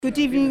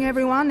Good evening,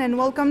 everyone, and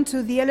welcome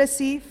to the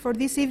LSE for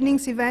this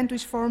evening's event,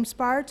 which forms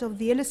part of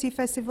the LSE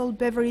Festival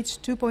Beverage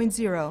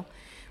 2.0,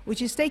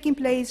 which is taking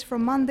place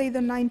from Monday the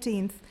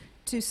 19th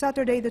to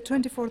Saturday the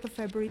 24th of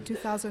February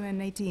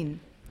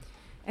 2018.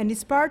 And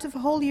it's part of a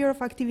whole year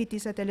of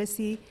activities at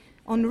LSE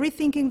on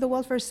rethinking the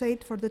welfare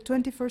state for the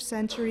 21st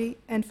century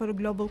and for a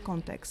global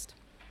context.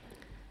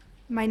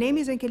 My name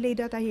is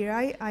Enkeleida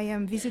Tahirai. I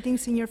am visiting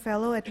senior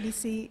fellow at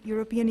LSE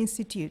European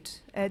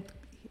Institute at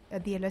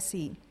the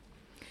LSE.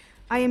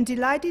 I am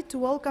delighted to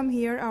welcome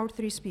here our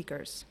three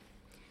speakers.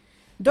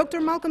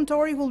 Dr. Malcolm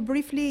Torrey will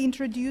briefly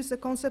introduce the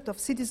concept of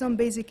citizen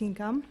basic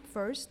income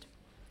first.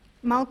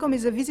 Malcolm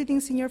is a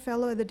visiting senior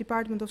fellow at the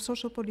Department of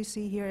Social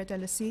Policy here at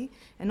LSE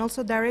and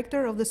also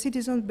director of the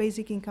Citizen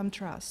Basic Income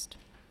Trust.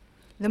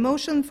 The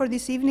motion for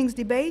this evening's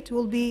debate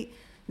will be,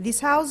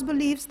 this House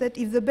believes that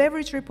if the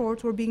Beveridge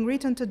Report were being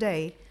written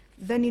today,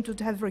 then it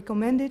would have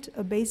recommended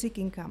a basic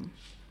income.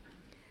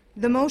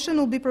 The motion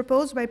will be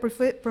proposed by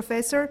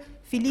Professor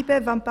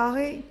Philippe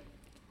Vampare,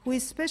 who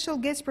is special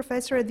guest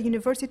professor at the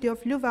University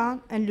of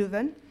Louvain and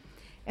Leuven,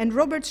 and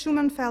Robert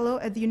Schuman Fellow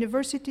at the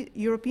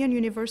European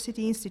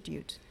University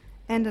Institute,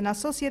 and an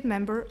associate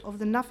member of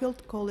the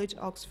Nuffield College,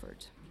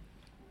 Oxford.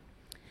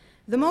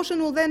 The motion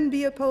will then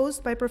be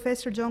opposed by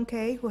Professor John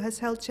Kay, who has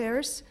held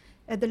chairs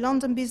at the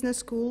London Business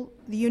School,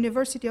 the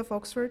University of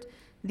Oxford,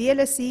 the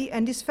LSE,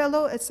 and is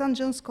fellow at St.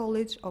 John's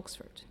College,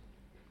 Oxford.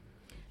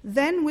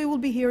 Then we will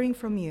be hearing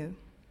from you.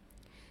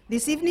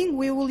 This evening,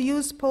 we will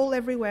use Poll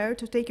Everywhere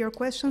to take your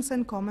questions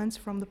and comments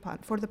for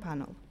the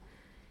panel.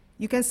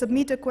 You can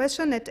submit a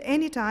question at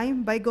any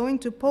time by going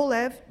to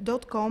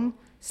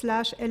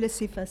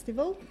pollev.com/LSE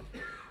Festival.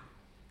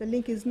 The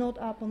link is not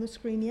up on the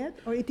screen yet,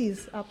 or it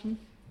is up.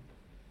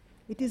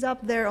 It is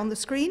up there on the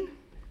screen.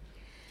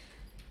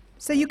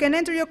 So you can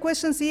enter your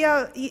questions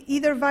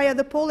either via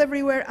the Poll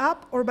Everywhere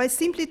app or by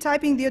simply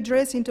typing the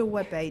address into a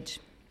web page.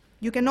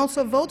 You can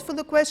also vote for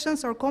the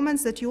questions or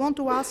comments that you want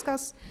to ask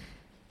us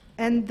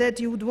and that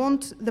you would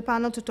want the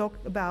panel to talk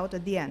about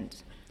at the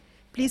end.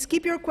 Please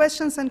keep your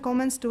questions and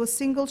comments to a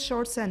single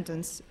short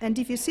sentence, and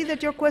if you see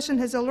that your question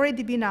has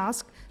already been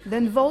asked,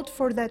 then vote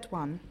for that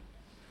one.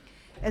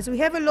 As we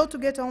have a lot to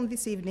get on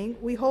this evening,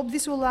 we hope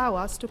this will allow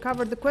us to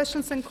cover the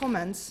questions and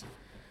comments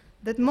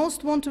that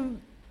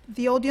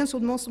the audience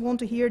would most want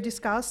to hear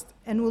discussed,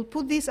 and we'll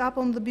put these up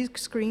on the big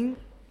screen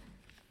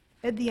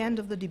at the end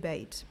of the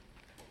debate.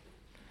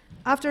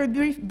 After a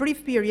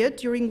brief period,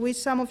 during which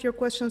some of your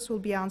questions will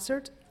be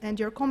answered and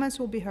your comments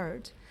will be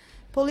heard,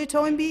 Polly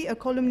Toynbee, a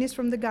columnist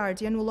from The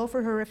Guardian, will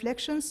offer her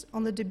reflections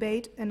on the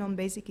debate and on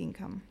basic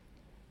income.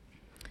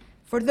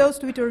 For those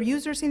Twitter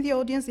users in the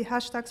audience, the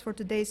hashtags for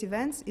today's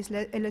events is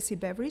LSE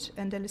Beverage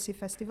and LSE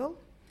Festival.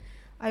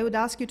 I would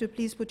ask you to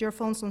please put your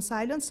phones on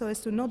silent so as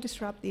to not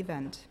disrupt the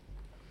event.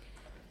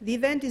 The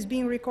event is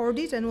being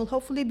recorded and will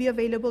hopefully be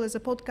available as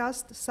a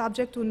podcast,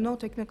 subject to no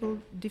technical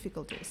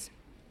difficulties.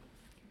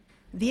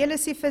 The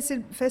LSE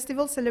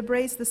Festival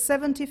celebrates the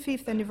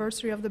 75th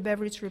anniversary of the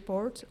Beveridge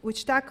Report,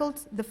 which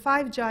tackled the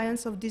 5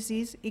 giants of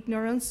disease,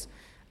 ignorance,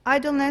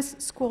 idleness,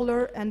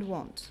 squalor, and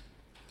want.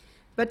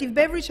 But if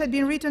Beveridge had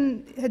been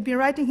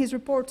writing his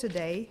report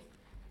today,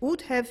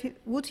 would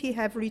he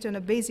have written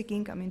a basic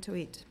income into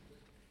it?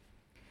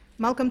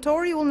 Malcolm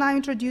Torrey will now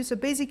introduce a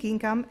basic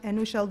income, and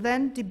we shall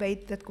then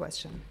debate that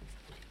question.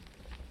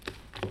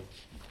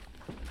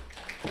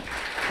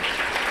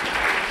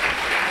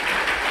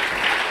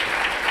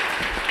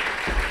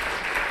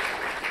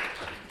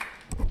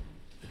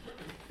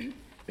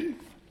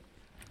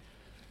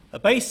 A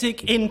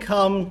basic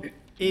income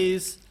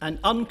is an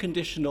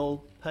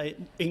unconditional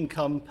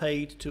income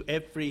paid to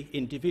every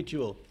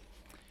individual.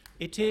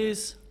 It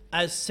is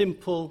as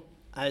simple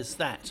as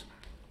that.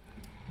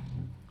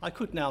 I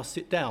could now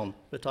sit down,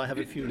 but I have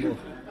a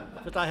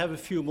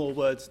few more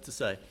words to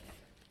say.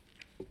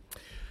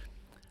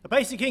 A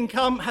basic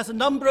income has a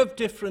number of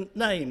different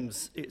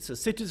names. It's a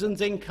citizen's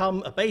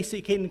income, a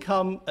basic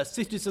income, a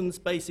citizen's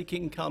basic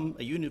income,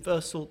 a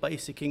universal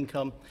basic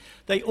income.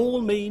 They all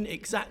mean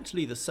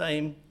exactly the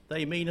same.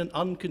 They mean an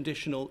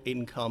unconditional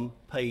income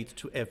paid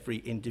to every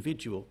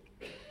individual.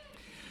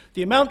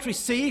 The amount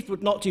received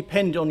would not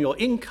depend on your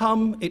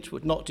income, it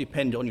would not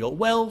depend on your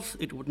wealth,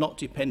 it would not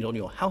depend on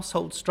your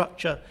household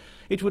structure,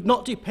 it would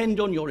not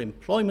depend on your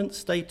employment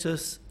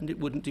status, and it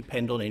wouldn't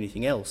depend on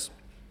anything else.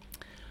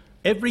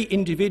 Every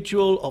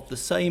individual of the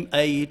same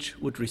age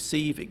would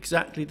receive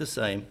exactly the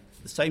same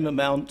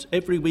amount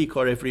every week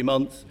or every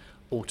month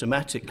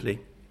automatically.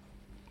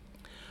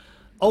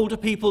 Older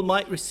people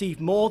might receive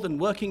more than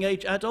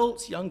working-age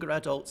adults, younger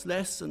adults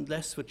less, and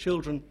less for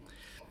children.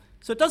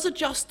 So does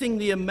adjusting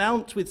the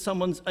amount with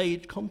someone's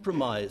age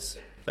compromise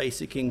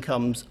basic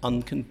income's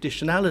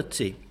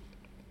unconditionality?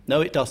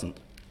 No, it doesn't.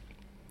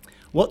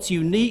 What's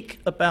unique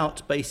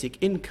about basic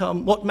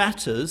income, what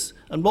matters,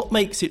 and what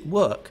makes it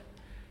work,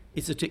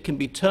 is that it can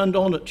be turned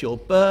on at your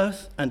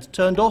birth and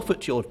turned off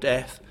at your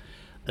death,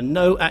 and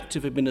no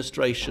active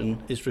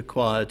administration is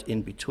required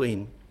in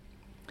between.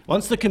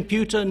 Once the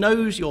computer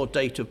knows your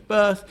date of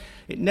birth,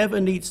 it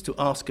never needs to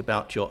ask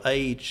about your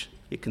age,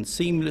 It can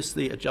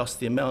seamlessly adjust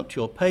the amount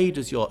you're paid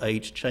as your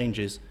age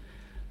changes.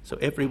 So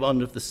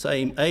everyone of the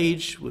same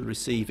age will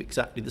receive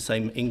exactly the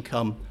same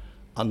income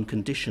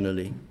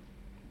unconditionally.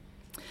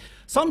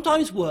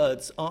 Sometimes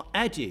words are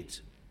added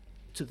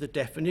to the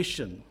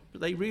definition,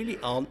 but they really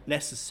aren't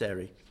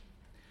necessary.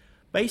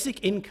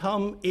 Basic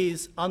income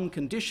is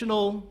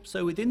unconditional,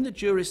 so within the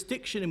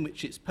jurisdiction in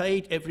which it's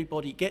paid,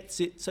 everybody gets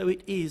it, so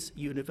it is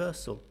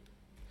universal.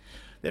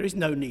 There is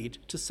no need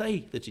to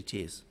say that it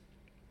is.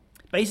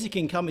 Basic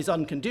income is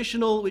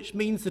unconditional, which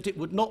means that it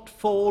would not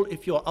fall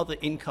if your other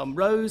income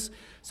rose,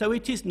 so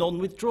it is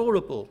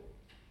non-withdrawable.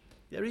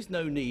 There is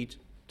no need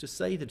to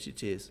say that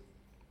it is.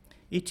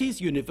 It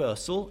is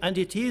universal and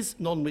it is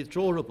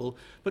non-withdrawable,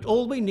 but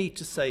all we need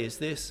to say is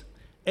this: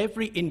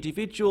 every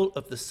individual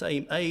of the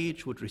same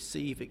age would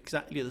receive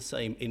exactly the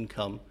same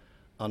income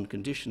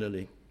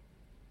unconditionally.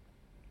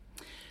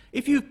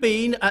 If you've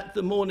been at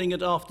the morning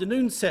and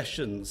afternoon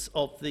sessions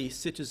of the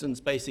Citizens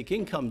Basic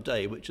Income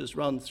Day, which has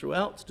run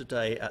throughout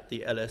today at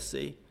the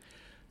LSE,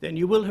 then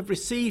you will have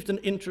received an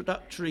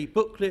introductory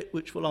booklet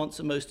which will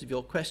answer most of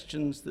your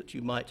questions that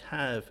you might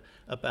have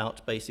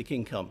about basic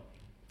income.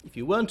 If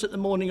you weren't at the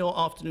morning or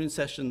afternoon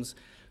sessions,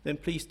 then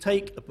please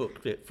take a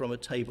booklet from a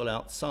table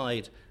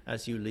outside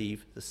as you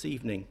leave this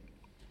evening.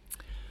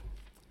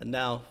 And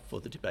now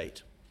for the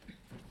debate.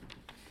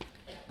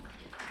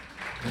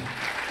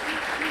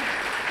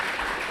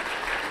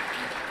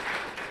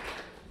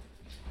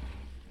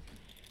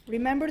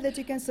 Remember that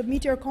you can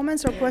submit your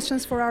comments or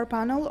questions for our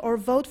panel or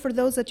vote for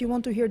those that you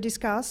want to hear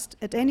discussed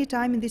at any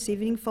time in this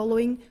evening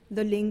following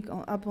the link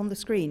up on the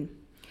screen.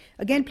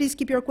 Again, please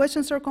keep your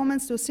questions or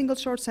comments to a single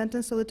short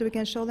sentence so that we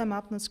can show them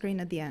up on the screen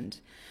at the end.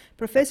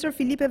 Professor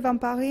Philippe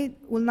Vampari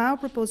will now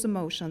propose a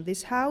motion.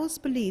 This House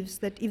believes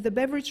that if the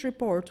Beveridge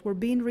report were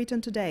being written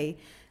today,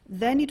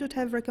 then it would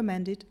have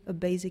recommended a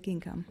basic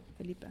income.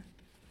 Philippe.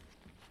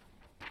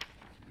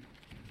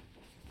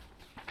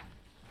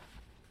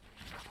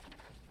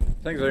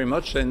 Thanks very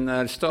much, and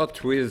I'll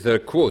start with a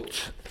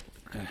quote.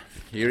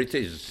 Here it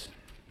is.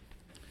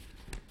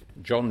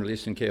 John,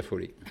 listen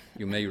carefully.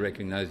 You may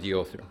recognize the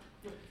author.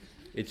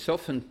 It's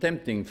often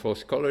tempting for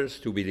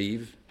scholars to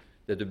believe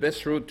that the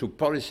best route to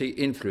policy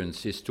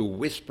influence is to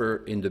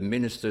whisper in the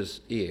minister's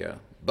ear,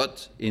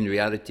 but in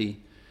reality,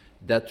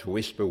 that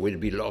whisper will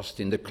be lost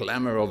in the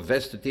clamor of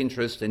vested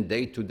interest and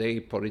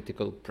day-to-day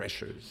political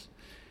pressures.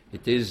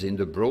 It is in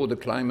the broader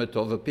climate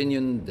of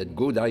opinion that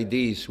good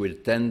ideas will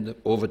tend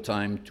over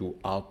time to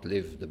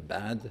outlive the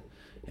bad,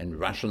 and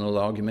rational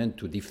argument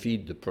to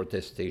defeat the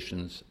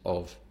protestations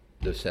of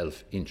the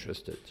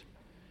self-interested.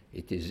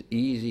 It is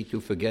easy to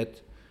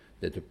forget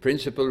that the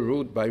principal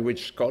route by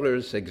which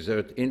scholars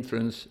exert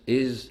influence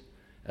is,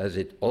 as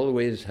it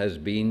always has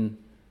been,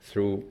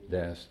 through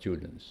their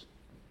students.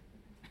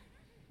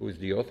 Who is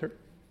the author?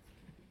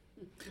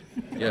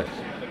 Yes.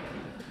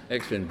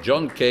 Excellent.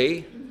 John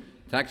Kay,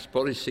 Tax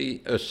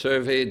Policy, a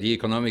Survey, The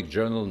Economic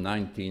Journal,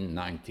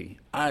 1990.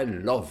 I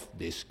love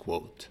this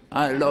quote.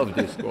 I love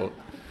this quote.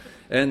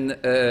 And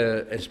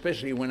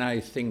especially when I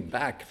think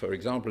back, for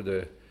example,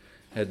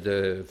 at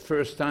the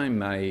first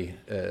time I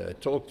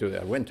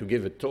went to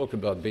give a talk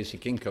about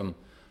basic income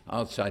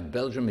outside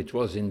Belgium. It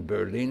was in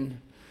Berlin,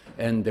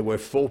 and there were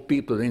 4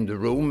 people in the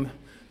room,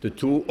 the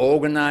 2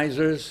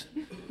 organizers,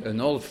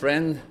 an old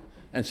friend,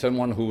 and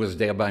someone who was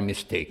there by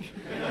mistake.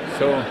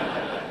 So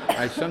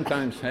I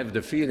sometimes have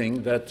the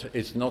feeling that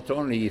it's not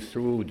only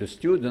through the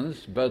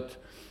students, but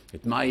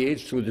at my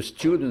age, through the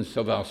students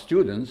of our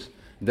students,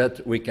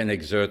 that we can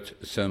exert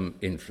some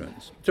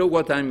influence. So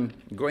what I'm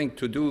going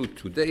to do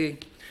today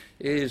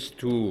is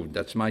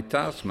that's my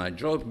task, my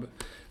job,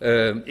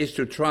 is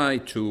to try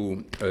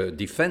to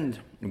defend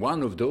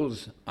one of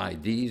those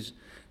ideas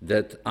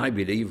that I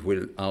believe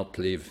will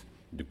outlive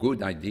the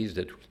good ideas,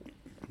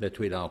 that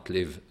will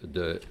outlive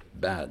the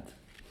bad.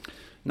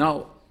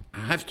 Now, I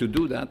have to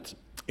do that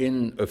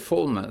in a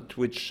format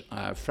which,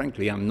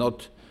 frankly, I'm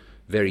not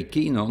very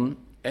keen on,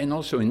 and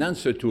also in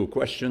answer to a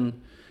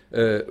question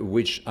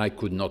which I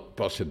could not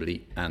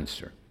possibly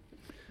answer.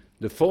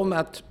 The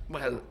format,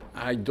 well,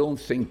 I don't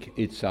think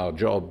it's our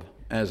job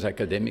as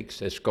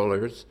academics, as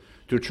scholars,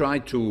 to try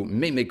to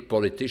mimic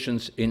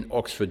politicians in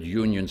Oxford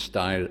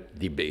Union-style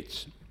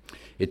debates.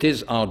 It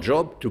is our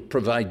job to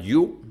provide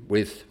you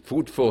with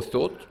food for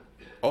thought,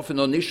 often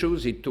on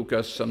issues it took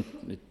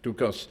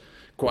us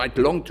quite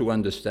long to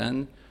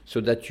understand,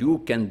 so that you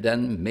can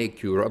then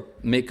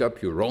make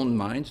up your own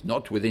minds,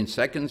 not within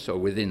seconds or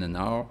within an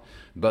hour,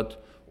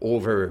 but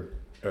over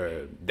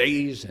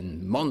days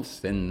and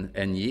months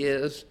and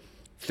years,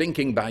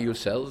 thinking by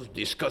yourself,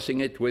 discussing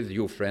it with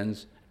your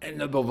friends,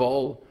 and above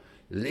all,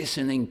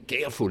 listening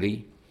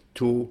carefully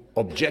to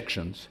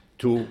objections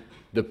to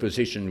the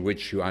position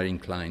which you are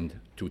inclined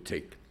to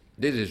take.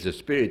 This is the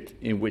spirit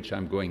in which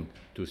I'm going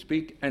to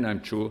speak, and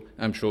I'm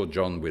sure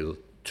John will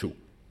too.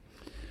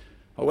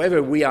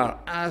 However, we are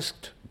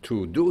asked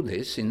to do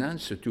this in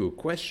answer to a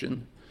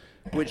question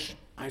which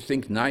I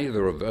think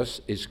neither of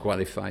us is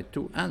qualified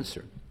to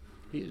answer.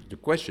 The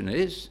question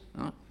is,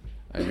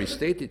 I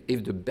restate it,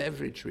 if the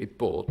Beveridge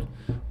report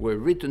were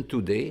written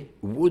today,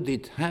 would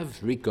it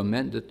have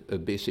recommended a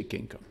basic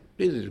income?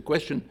 This is a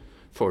question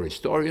for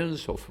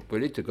historians or for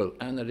political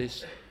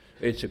analysts.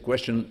 It's a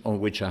question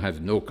on which I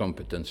have no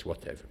competence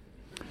whatever.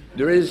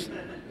 There is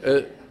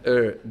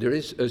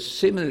a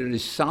similarly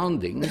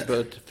sounding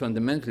but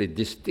fundamentally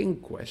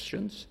distinct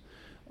questions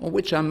on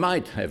which I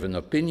might have an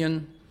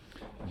opinion,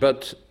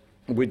 but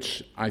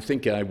which I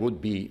think I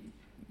would be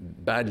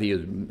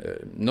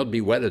not be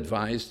well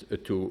advised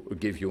to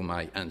give you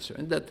my answer.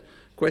 And that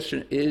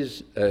question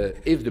is,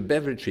 if the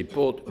Beveridge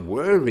report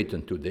were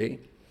written today,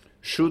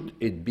 should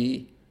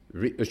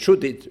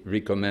it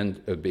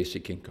recommend a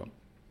basic income?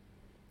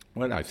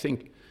 Well, I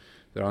think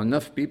there are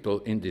enough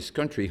people in this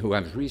country who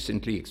have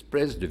recently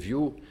expressed the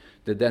view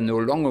that they no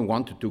longer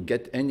wanted to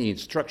get any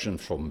instruction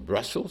from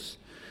Brussels.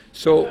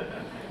 So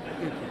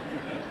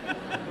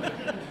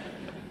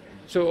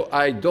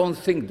I don't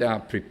think they are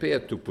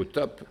prepared to put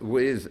up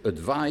with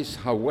advice,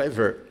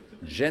 however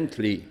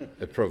gently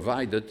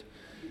provided,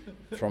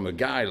 from a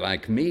guy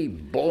like me,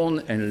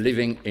 born and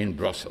living in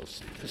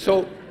Brussels.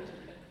 So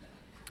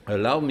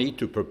allow me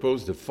to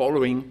propose the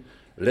following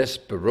less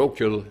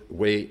parochial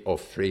way of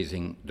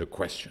phrasing the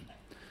question.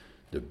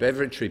 The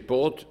Beveridge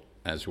report,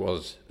 as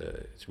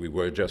we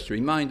were just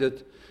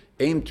reminded,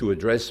 aimed to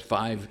address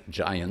 5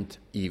 giant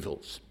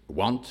evils: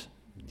 want,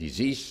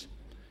 disease,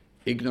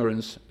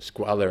 ignorance,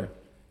 squalor,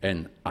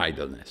 and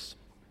idleness.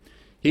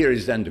 Here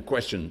is then the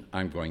question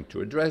I'm going to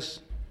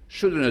address.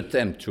 Should an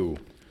attempt to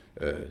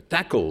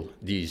tackle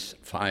these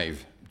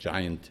 5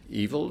 giant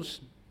evils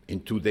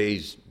in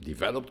today's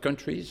developed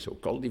countries,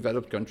 so-called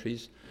developed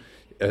countries,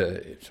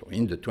 so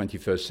in the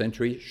 21st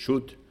century,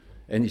 should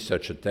any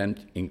such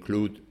attempt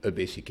include a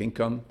basic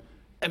income?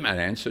 And my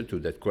answer to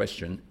that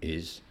question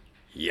is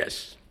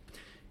yes.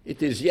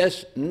 It is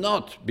yes,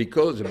 not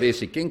because a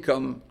basic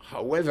income,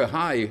 however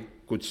high,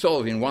 could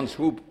solve in one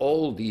swoop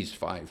all these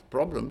 5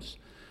 problems,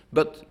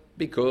 but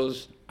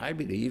because I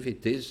believe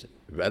it is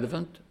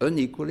relevant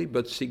unequally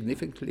but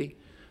significantly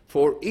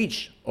for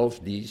each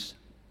of these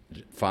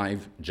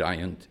 5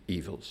 giant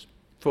evils.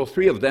 For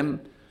 3 of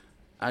them,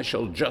 I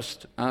shall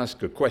just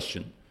ask a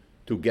question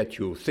to get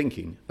you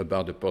thinking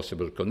about a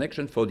possible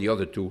connection. For the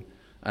other 2,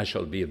 I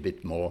shall be a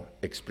bit more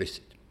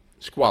explicit.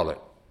 Squalor.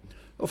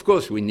 Of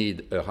course, we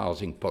need a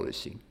housing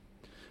policy,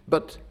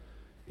 but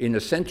in a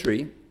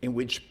century in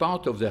which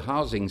part of the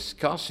housing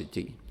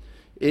scarcity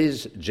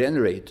is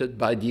generated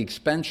by the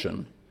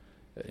expansion,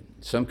 in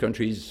some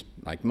countries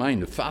like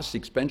mine, the fast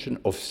expansion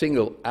of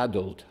single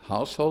adult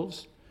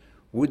households,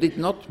 would it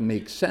not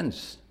make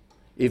sense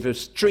if a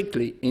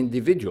strictly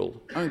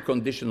individual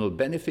unconditional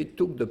benefit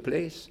took the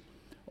place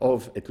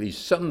of at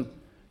least some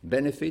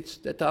benefits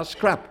that are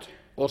scrapped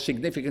or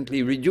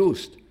significantly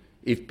reduced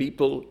if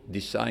people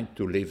decide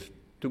to live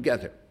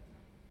together?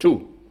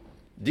 2,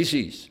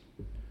 disease.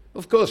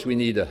 Of course, we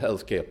need a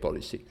healthcare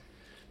policy,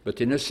 but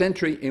in a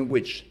century in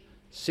which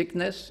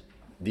sickness,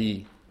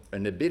 the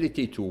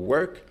inability to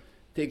work,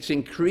 takes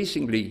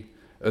increasingly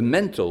a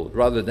mental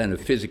rather than a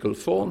physical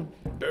form,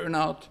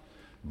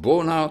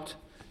 burnout,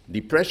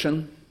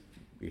 depression,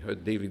 we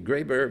heard David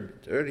Graeber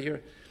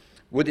earlier,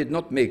 would it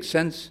not make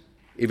sense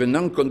if an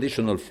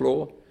unconditional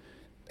floor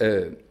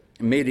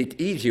made it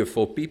easier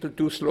for people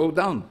to slow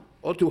down,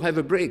 or to have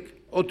a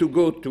break, or to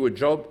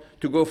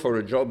go for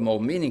a job more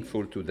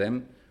meaningful to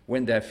them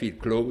when they feel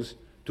close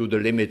to the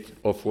limit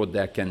of what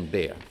they can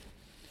bear?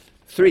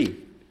 3,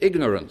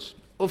 ignorance.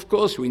 Of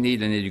course we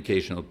need an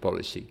educational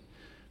policy,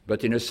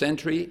 but in a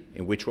century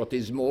in which what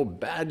is more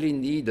badly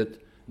needed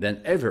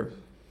than ever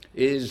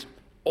is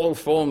all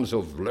forms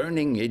of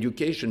learning,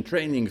 education,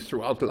 training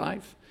throughout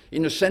life,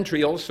 in a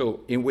century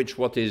also in which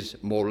what is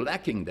more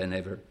lacking than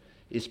ever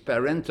is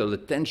parental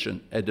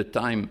attention at the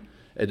time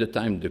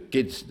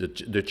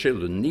the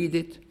children need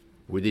it,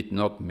 would it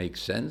not make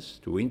sense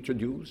to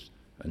introduce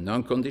an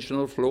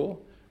unconditional floor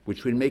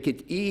which will make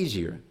it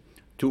easier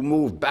to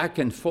move back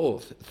and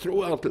forth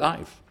throughout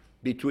life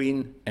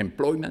between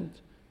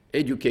employment,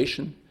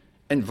 education,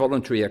 and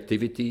voluntary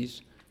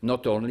activities,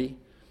 not only,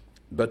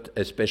 but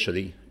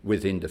especially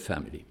within the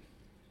family?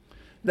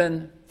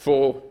 Then,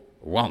 for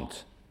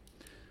want.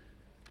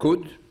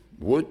 Could,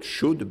 would,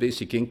 should the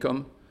basic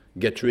income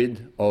get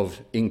rid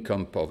of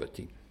income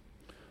poverty?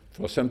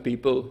 For some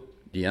people,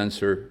 the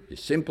answer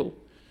is simple,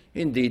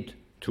 indeed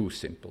too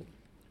simple.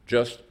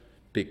 Just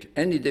pick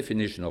any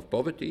definition of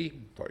poverty,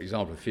 for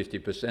example,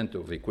 50%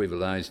 of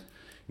equivalized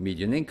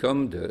median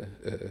income, the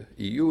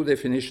EU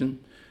definition,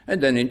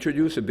 and then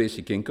introduce a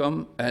basic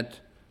income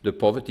at the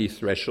poverty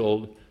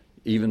threshold,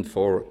 even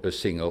for a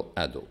single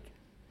adult.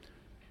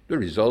 The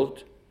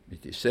result,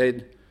 it is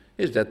said,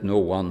 is that no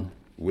one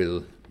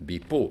will be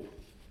poor,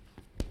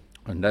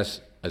 unless,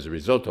 as a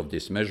result of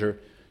this measure,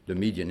 the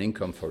median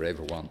income for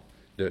everyone,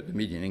 the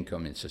median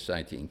income in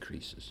society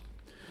increases.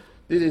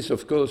 This is,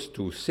 of course,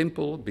 too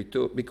simple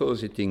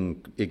because it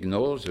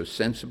ignores a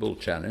sensible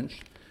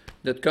challenge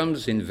that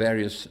comes in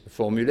various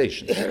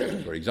formulations.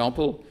 For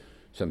example,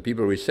 some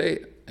people will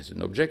say, as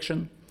an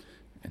objection,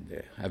 and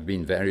there have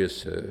been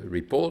various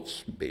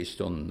reports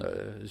based on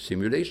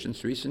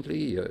simulations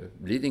recently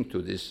leading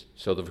to this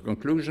sort of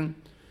conclusion.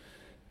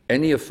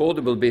 Any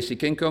affordable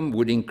basic income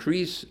would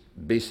increase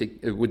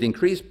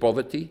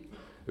poverty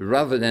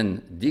rather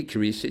than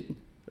decrease it,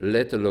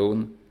 let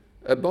alone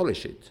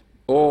abolish it.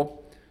 Or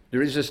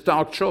there is a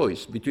stark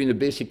choice between a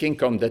basic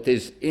income that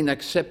is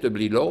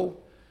unacceptably low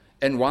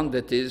and one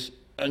that is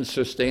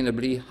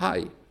unsustainably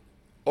high.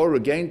 Or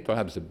again,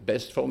 perhaps the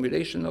best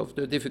formulation of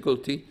the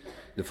difficulty,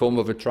 the form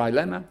of a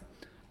trilemma.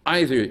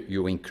 Either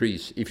you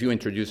increase, if you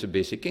introduce a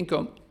basic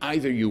income,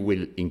 either you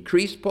will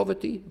increase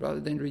poverty rather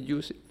than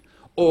reduce it,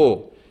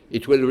 or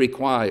it will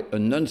require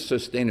an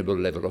unsustainable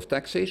level of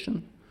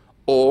taxation,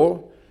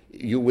 or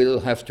you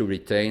will have to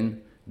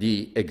retain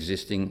the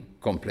existing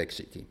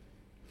complexity.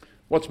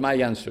 What's my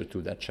answer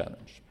to that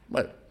challenge?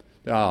 Well,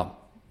 there are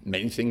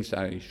many things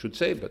I should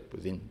say, but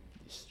within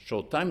this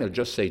short time, I'll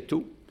just say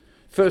two.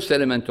 First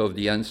element of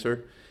the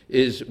answer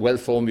is well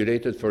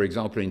formulated, for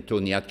example, in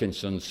Tony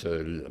Atkinson's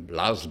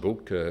last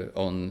book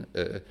on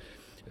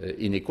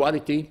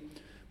inequality,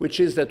 which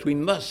is that we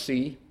must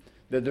see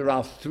that there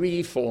are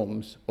three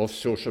forms of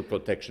social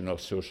protection or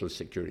social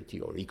security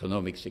or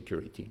economic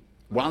security.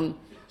 One,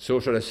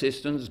 social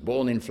assistance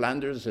born in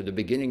Flanders at the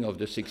beginning of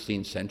the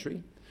 16th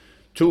century.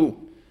 Two,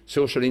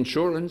 social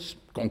insurance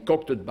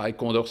concocted by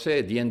Condorcet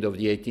at the end of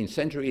the 18th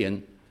century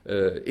and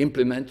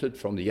implemented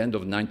from the end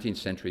of the 19th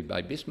century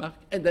by Bismarck.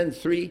 And then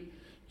three,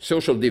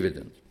 social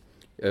dividend,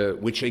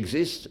 which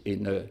exists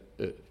in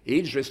an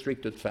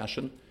age-restricted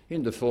fashion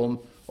in the form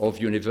of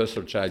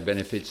universal child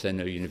benefits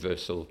and a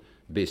universal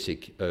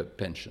basic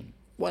pension.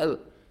 Well,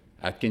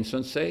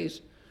 Atkinson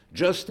says,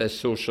 just as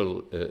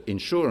social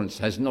insurance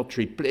has not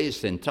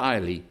replaced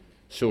entirely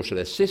social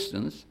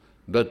assistance,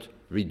 but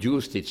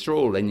reduced its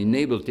role and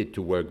enabled it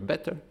to work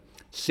better,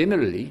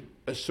 similarly,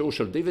 a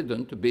social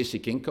dividend, a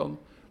basic income,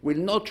 will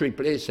not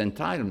replace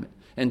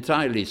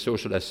entirely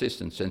social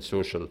assistance and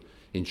social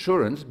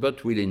insurance,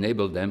 but will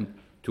enable them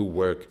to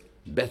work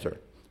better.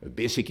 A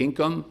basic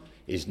income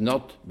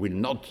will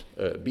not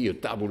be a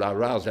tabula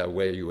rasa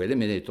where you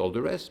eliminate all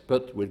the rest,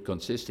 but will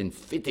consist in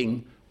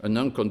fitting an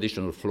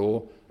unconditional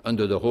floor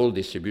under the whole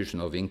distribution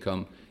of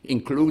income,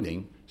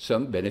 including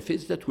some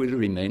benefits that will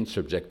remain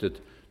subjected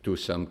to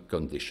some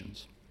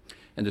conditions.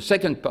 And the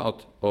second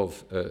part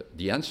of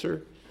the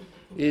answer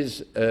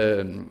is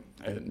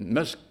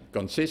must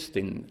consist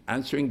in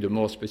answering the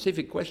more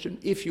specific question: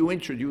 if you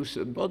introduce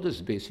a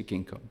modest basic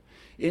income,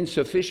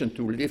 insufficient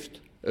to lift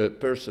a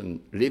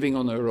person living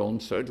on her own,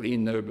 certainly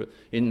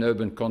in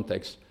urban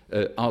context,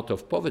 out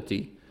of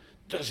poverty,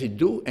 does it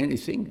do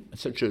anything,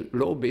 such a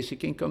low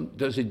basic income,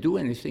 does it do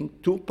anything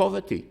to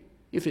poverty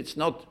if it's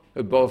not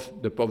above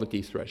the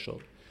poverty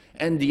threshold?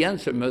 And the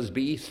answer must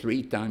be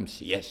 3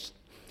 times yes.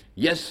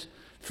 Yes,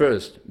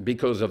 first,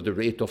 because of the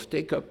rate of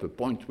take-up, a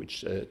point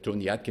which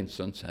Tony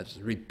Atkinson has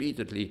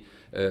repeatedly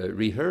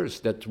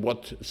rehearsed, that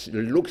what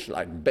looks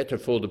like better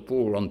for the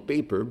poor on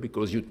paper,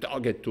 because you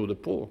target to the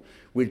poor,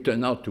 will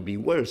turn out to be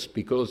worse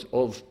because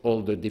of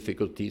all the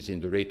difficulties in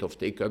the rate of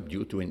take-up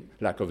due to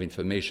lack of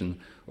information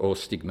or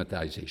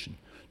stigmatization.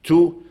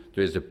 2,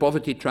 there is the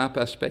poverty trap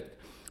aspect,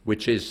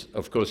 which is,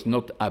 of course,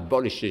 not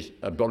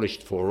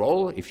abolished for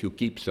all if you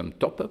keep some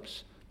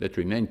top-ups that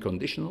remain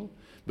conditional,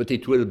 but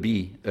it will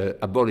be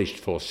abolished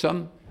for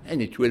some, and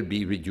it will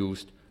be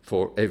reduced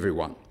for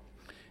everyone.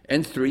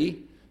 And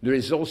 3, there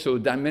is also a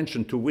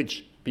dimension to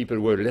which people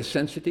were less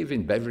sensitive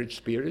in beverage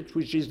spirits,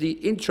 which is the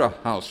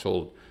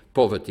intra-household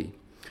poverty.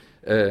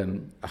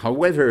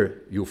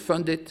 However you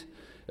fund it,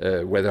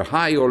 whether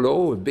high or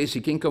low, a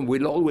basic income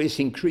will always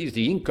increase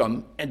the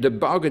income and the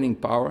bargaining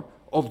power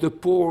of the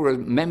poorer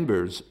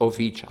members of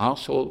each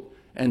household,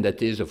 and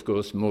that is, of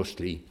course,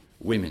 mostly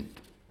women.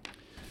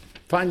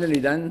 Finally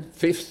then,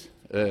 fifth,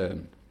 a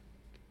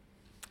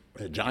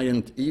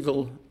giant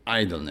evil,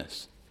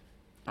 idleness.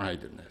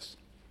 Idleness.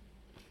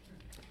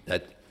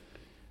 That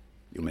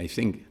you may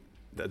think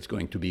that's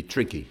going to be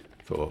tricky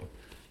for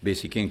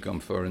basic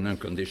income, for an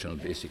unconditional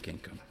basic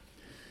income.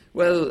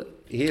 Well,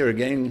 here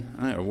again,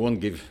 I won't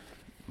give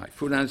my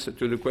full answer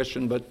to the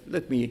question, but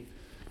let me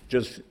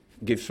just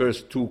give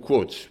first 2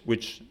 quotes,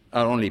 which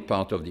are only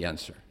part of the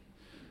answer.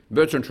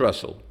 Bertrand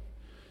Russell,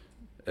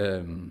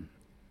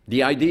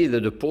 the idea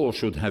that the poor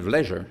should have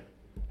leisure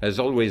has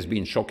always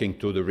been shocking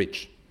to the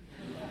rich.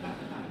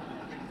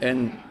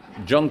 And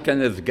John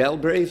Kenneth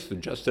Galbraith,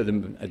 just at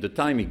the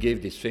time he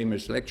gave this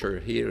famous lecture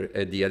here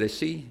at the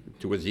LSE,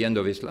 towards the end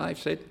of his life,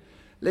 said,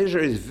 leisure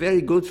is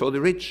very good for the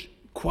rich,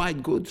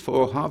 quite good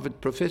for Harvard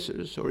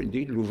professors, or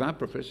indeed Louvain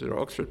professors or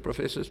Oxford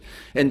professors,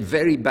 and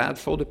very bad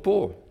for the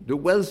poor. The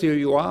wealthier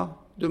you are,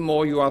 the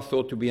more you are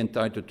thought to be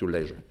entitled to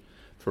leisure.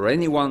 For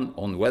anyone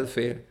on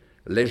welfare,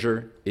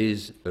 leisure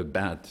is a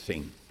bad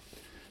thing.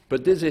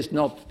 But this is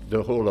not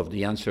the whole of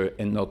the answer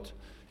and not,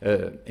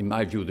 in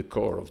my view, the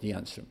core of the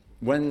answer.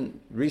 When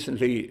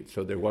recently,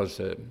 so there was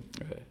the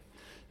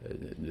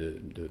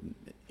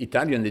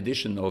Italian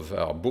edition of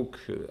our book,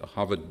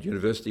 Harvard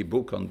University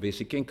book on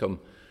basic income,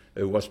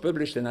 was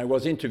published, and I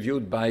was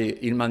interviewed by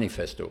Il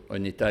Manifesto,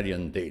 an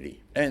Italian daily.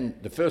 And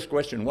the first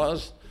question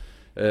was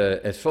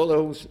as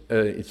follows.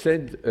 It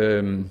said,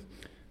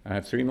 I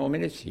have 3 more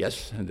minutes,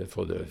 yes, and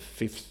for the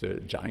fifth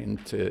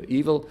giant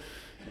evil.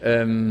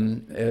 The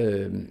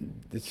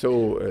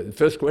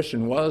first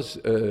question was,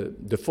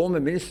 the former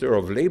Minister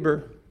of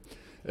Labour,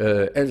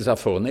 Elsa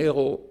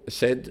Fornero,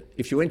 said,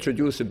 if you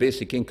introduce a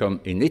basic income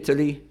in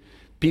Italy,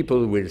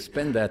 people will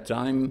spend their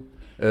time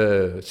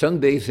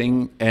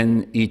sunbathing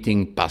and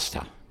eating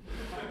pasta.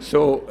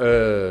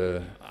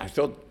 So I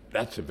thought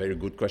that's a very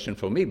good question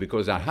for me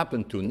because I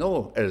happen to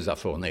know Elsa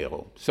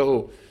Fornero.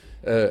 So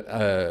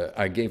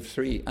I gave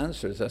 3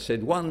 answers. I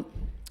said, one,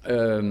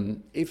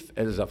 if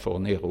Elsa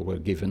Fornero were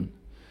given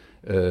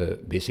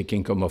basic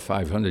income of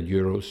 500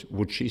 euros,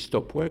 would she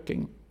stop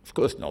working? Of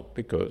course not,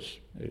 because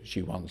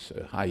she wants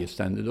a higher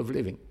standard of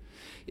living.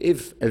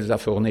 If Elsa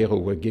Fornero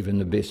were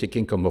given a basic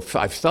income of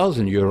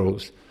 5,000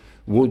 euros,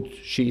 would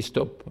she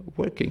stop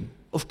working?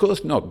 Of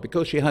course not,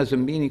 because she has a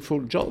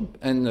meaningful job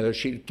and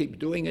she'll keep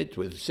doing it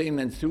with the same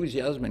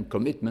enthusiasm and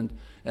commitment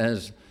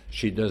as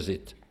she does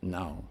it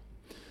now.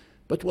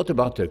 But what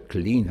about a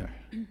cleaner?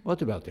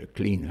 What about a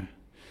cleaner?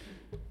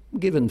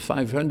 Given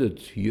 500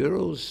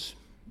 euros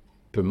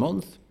per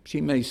month,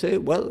 she may say,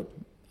 well,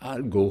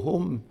 I'll go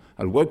home,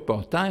 I'll work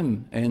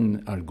part-time,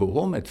 and I'll go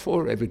home at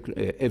 4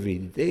 every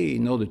day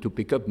in order to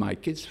pick up my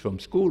kids from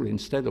school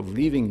instead of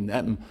leaving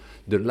them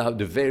the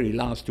very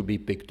last to be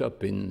picked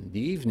up in the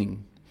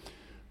evening.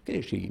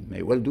 Okay, she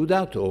may well do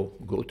that, or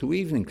go to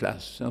evening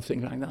class,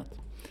 something like that.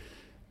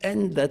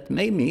 And that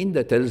may mean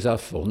that Elsa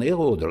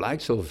Fornero, the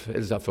likes of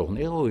Elsa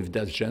Fornero, if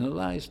that's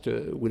generalized,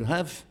 will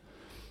have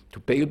to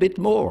pay a bit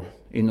more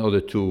in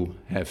order to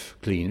have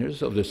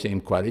cleaners of the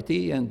same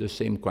quality and the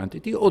same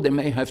quantity, or they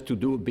may have to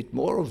do a bit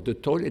more of the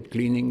toilet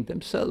cleaning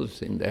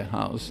themselves in their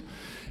house,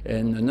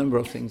 and a number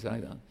of things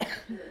like that.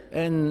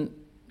 And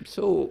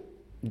so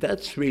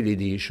that's really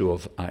the issue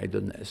of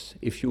idleness.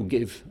 If you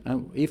give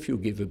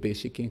a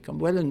basic income,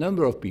 well, a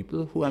number of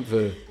people who have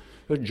a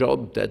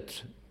job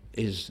that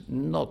is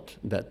not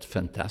that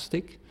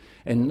fantastic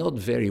and not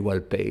very well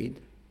paid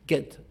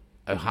get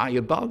a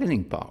higher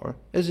bargaining power.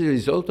 As a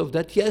result of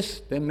that, yes,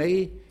 they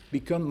may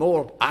become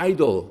more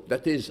idle.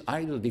 That is,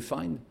 idle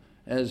defined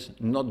as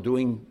not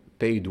doing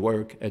paid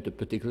work at a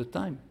particular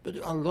time. But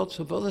there are lots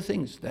of other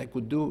things they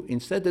could do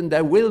instead, and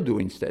they will do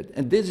instead.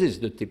 And this is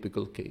the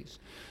typical case.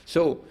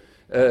 So,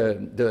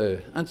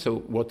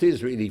 what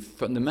is really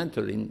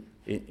fundamental in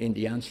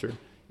the answer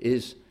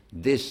is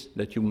this,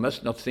 that you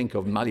must not think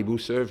of Malibu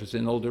surfers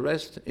and all the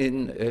rest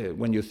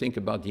when you think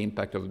about the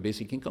impact of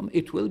basic income.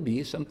 It will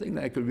be something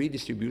like a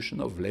redistribution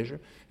of leisure,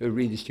 a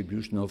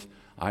redistribution of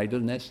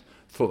idleness,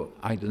 for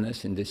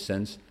idleness in this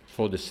sense,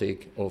 for the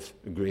sake of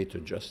greater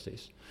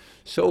justice.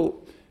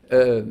 So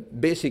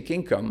basic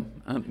income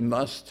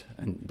must,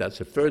 and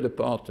that's a further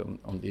part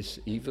on this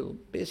evil,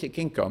 basic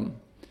income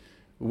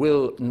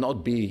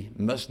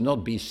must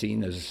not be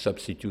seen as a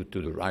substitute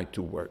to the right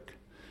to work,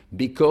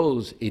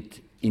 because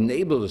it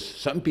enables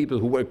some people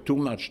who work too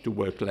much to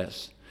work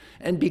less.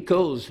 And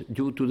because,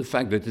 due to the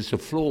fact that it's a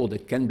floor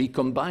that can be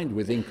combined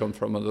with income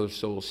from other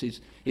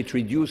sources, it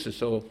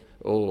reduces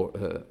or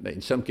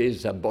in some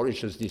cases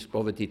abolishes this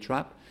poverty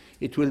trap.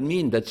 It will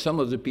mean that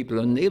some of the people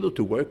unable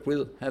to work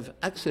will have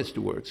access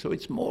to work. So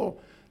it's more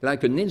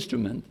like an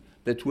instrument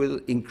that will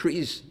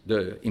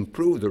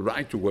improve the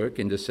right to work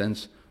in the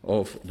sense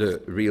of the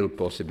real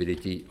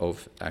possibility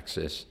of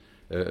access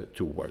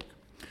to work.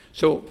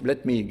 So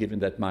let me, given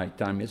that my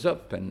time is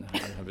up, and I'll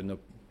have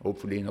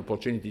hopefully an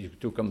opportunity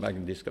to come back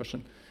in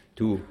discussion,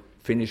 to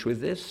finish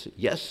with this.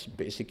 Yes,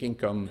 basic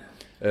income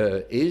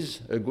is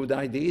a good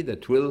idea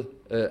that will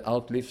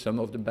outlive some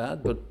of the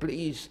bad, but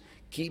please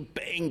keep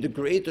paying the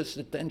greatest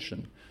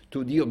attention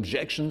to the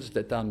objections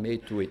that are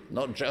made to it.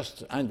 Not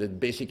just, and that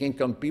basic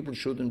income people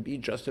shouldn't be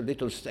just a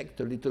little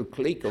sect, a little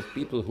clique of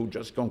people who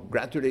just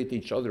congratulate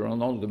each other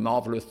on all the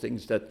marvelous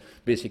things that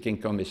basic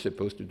income is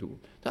supposed to do.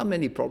 There are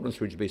many problems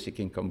which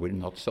basic income will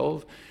not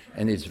solve,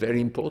 and it's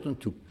very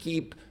important to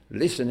keep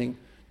listening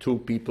to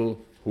people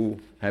who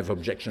have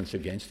objections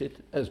against it,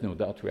 as no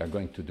doubt we are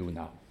going to do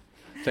now.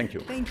 Thank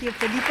you. Thank you,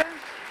 Felipe.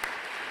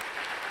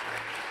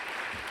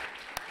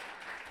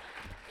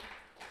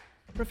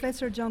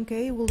 Professor John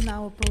Kay will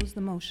now oppose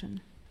the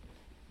motion.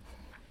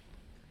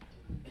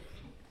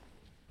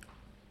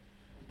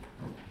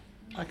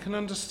 I can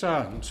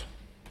understand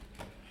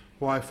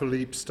why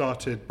Philippe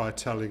started by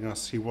telling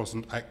us he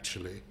wasn't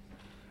actually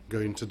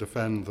going to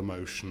defend the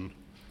motion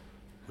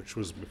which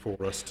was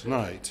before us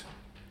tonight.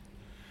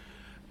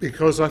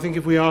 Because I think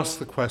if we ask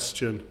the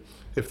question,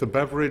 if the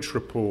Beveridge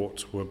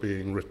report were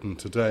being written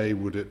today,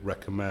 would it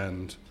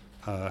recommend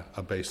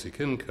a basic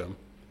income?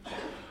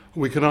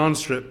 We can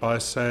answer it by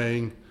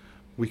saying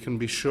we can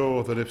be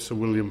sure that if Sir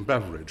William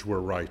Beveridge were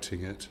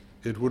writing it,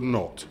 it would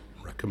not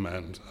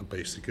recommend a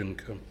basic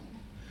income.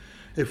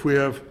 If we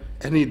have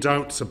any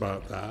doubts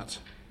about that,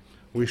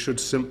 we should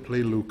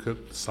simply look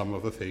at some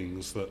of the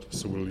things that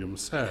Sir William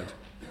said.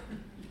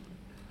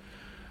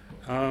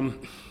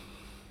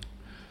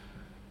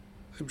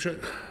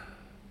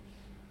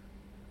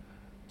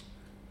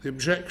 The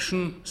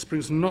objection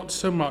springs not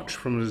so much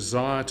from a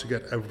desire to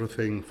get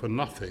everything for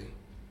nothing,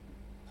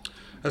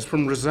 as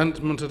from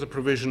resentment at a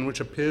provision which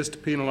appears to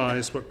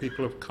penalise what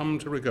people have come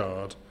to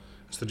regard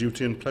as the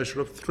duty and pleasure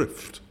of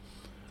thrift,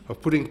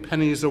 of putting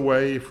pennies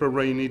away for a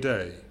rainy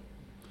day.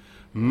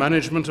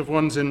 Management of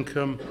one's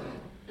income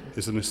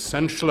is an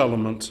essential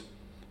element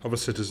of a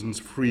citizen's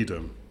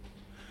freedom.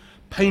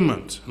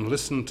 Payment, and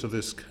listen to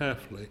this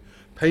carefully,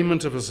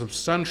 payment of a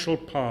substantial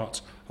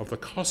part of the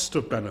cost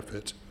of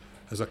benefit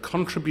as a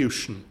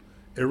contribution,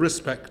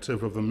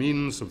 irrespective of the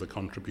means of the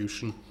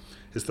contribution,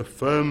 is the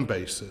firm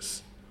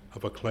basis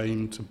of a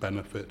claim to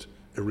benefit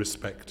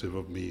irrespective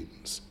of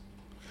means.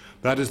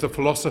 That is the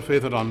philosophy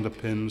that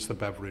underpins the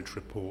Beveridge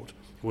report.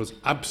 It was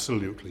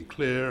absolutely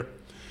clear.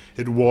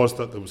 It was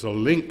that there was a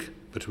link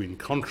between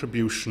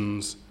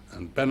contributions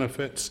and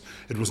benefits.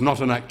 It was not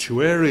an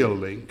actuarial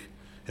link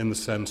in the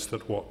sense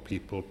that what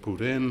people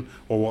put in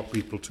or what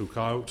people took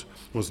out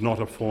was not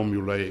a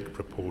formulaic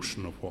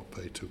proportion of what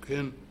they took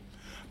in.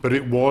 But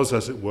it was,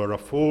 as it were, a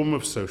form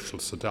of social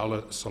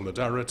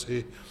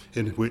solidarity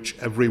in which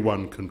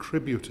everyone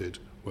contributed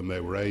when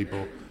they were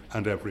able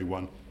and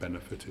everyone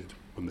benefited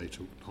when they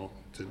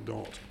did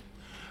not.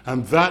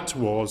 And that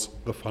was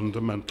the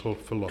fundamental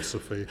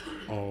philosophy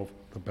of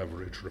the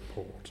Beveridge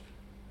report.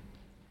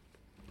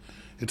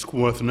 It's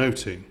worth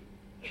noting,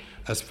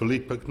 as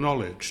Philippe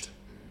acknowledged,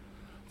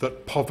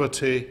 that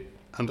poverty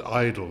and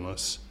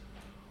idleness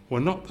were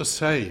not the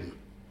same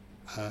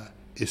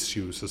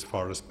issues as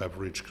far as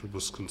Beveridge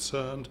was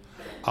concerned.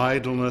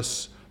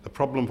 Idleness, the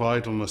problem of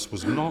idleness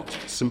was not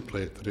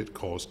simply that it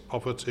caused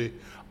poverty.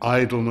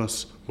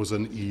 Idleness was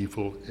an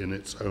evil in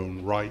its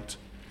own right,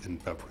 in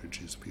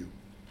Beveridge's view.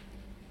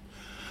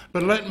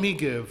 But let me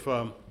give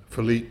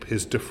Philippe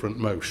his different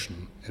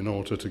motion in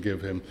order to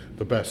give him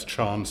the best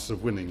chance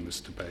of winning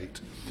this debate,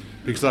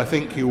 because I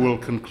think you will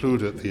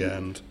conclude at the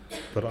end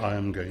that I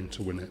am going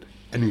to win it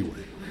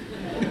anyway.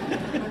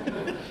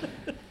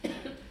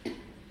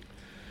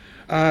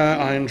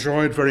 I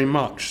enjoyed very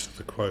much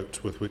the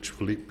quote with which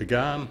Philippe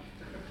began,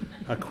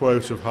 a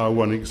quote of how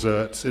one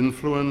exerts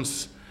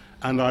influence,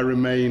 and I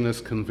remain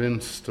as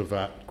convinced of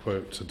that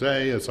quote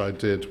today as I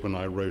did when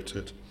I wrote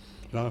it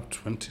now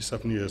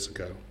 27 years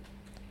ago.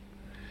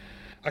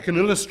 I can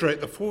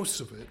illustrate the force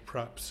of it,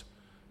 perhaps,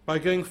 by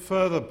going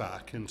further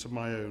back into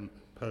my own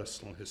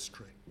personal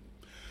history.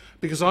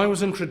 Because I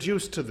was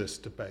introduced to this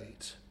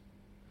debate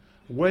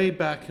way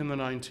back in the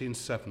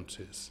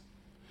 1970s,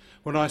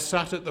 when I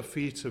sat at the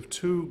feet of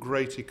two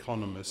great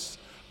economists,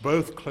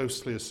 both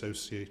closely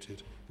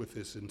associated with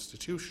this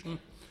institution,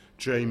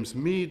 James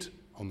Mead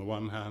on the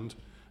one hand,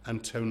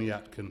 and Tony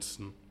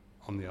Atkinson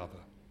on the other.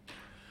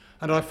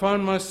 And I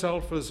found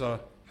myself as a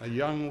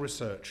young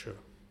researcher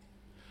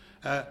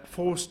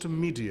forced to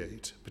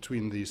mediate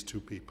between these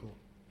two people.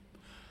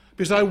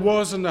 Because I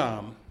was and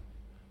am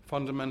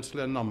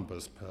fundamentally a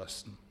numbers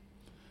person.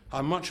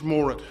 I'm much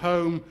more at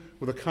home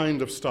with the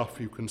kind of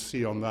stuff you can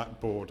see on that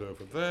board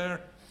over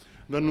there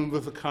than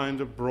with the kind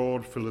of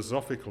broad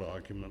philosophical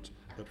argument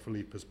that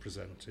Philippe has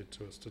presented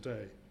to us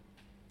today.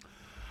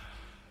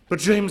 But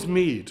James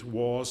Mead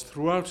was,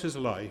 throughout his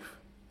life,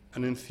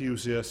 an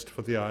enthusiast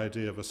for the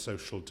idea of a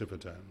social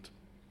dividend.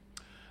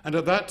 And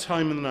at that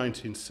time in the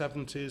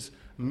 1970s,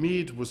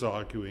 Mead was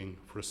arguing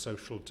for a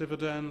social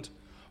dividend,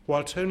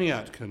 while Tony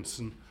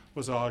Atkinson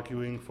was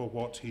arguing for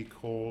what he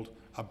called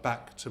a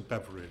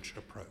back-to-Beveridge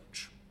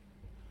approach.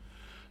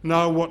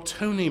 Now, what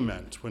Tony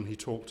meant when he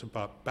talked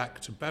about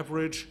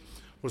back-to-Beveridge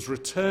was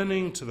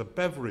returning to the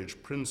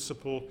Beveridge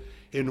principle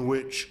in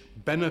which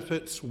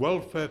benefits,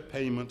 welfare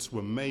payments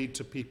were made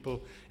to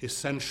people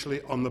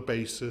essentially on the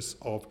basis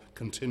of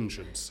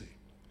contingency.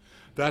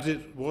 That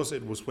it was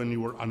when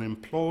you were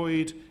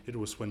unemployed, it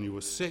was when you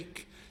were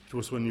sick, it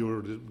was when you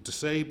were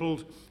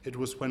disabled, it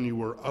was when you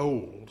were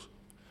old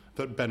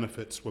that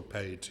benefits were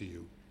paid to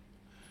you.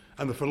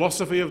 And the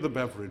philosophy of the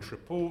Beveridge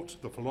report,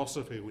 the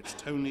philosophy which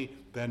Tony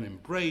then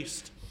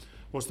embraced,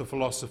 was the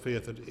philosophy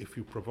that if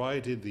you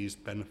provided these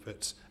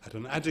benefits at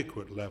an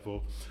adequate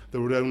level, there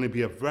would only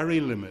be a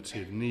very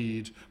limited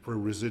need for a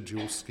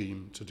residual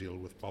scheme to deal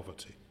with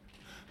poverty.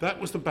 That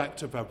was the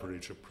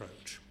back-to-Beveridge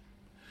approach.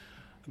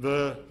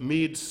 The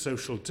Mead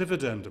social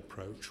dividend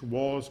approach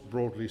was,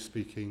 broadly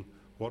speaking,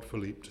 what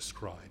Philippe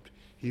described.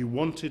 He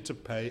wanted to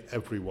pay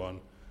everyone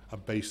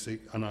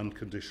an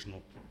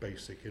unconditional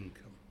basic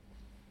income.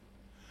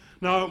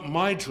 Now,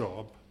 my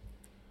job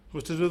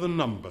was to do the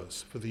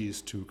numbers for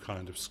these two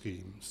kind of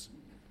schemes.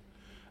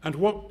 And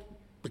what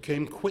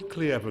became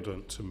quickly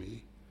evident to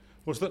me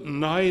was that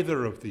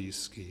neither of these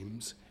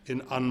schemes,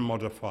 in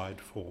unmodified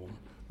form,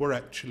 were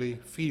actually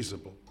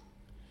feasible.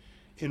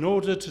 In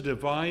order to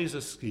devise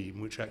a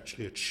scheme which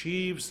actually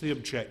achieves the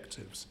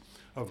objectives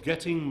of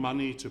getting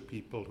money to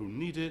people who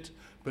need it,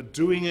 but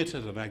doing it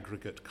at an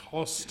aggregate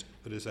cost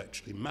that is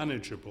actually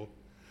manageable,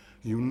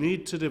 you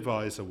need to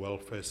devise a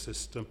welfare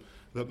system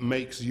that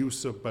makes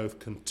use of both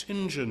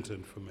contingent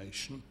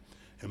information,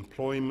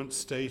 employment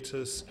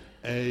status,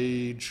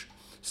 age,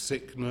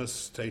 sickness,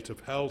 state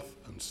of health,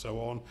 and so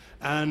on,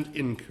 and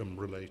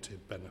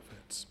income-related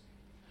benefits.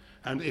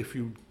 And if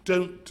you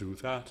don't do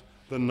that,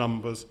 the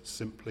numbers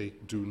simply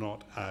do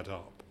not add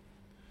up.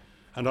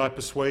 And I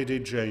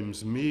persuaded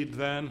James Mead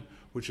then,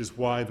 which is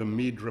why the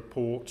Mead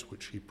report,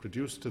 which he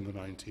produced in the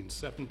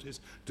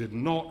 1970s, did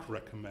not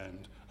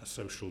recommend a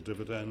social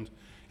dividend.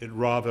 It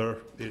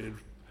rather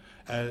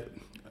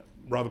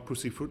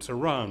pussyfoots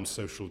around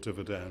social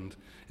dividend.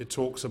 It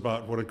talks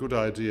about what a good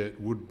idea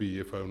it would be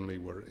if it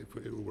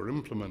were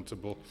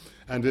implementable,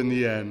 and in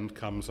the end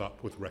comes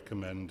up with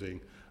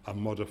recommending a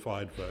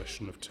modified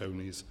version of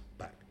Tony's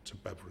Back to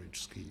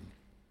Beveridge scheme.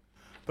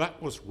 That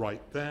was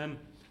right then,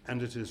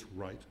 and it is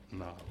right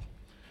now.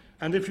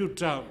 And if you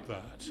doubt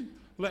that,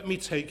 let me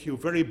take you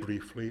very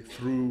briefly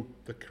through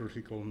the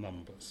critical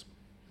numbers.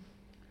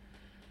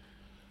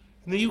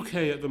 In the UK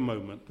at the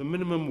moment, the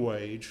minimum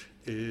wage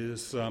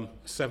is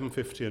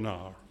 £7.50 an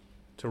hour,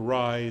 to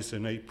rise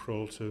in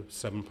April to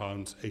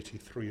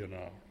 £7.83 an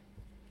hour.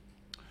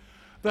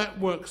 That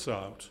works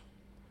out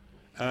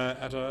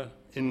at an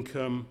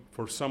income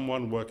for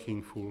someone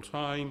working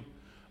full-time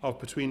of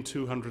between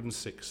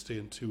 £260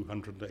 and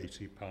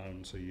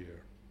 £280 a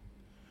year.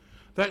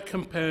 That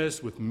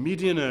compares with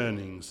median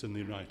earnings in the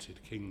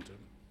United Kingdom.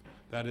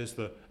 That is,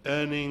 the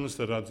earnings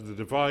that are the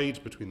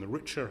divide between the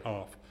richer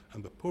half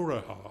and the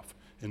poorer half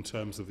in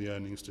terms of the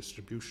earnings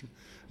distribution.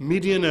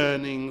 Median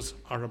earnings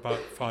are about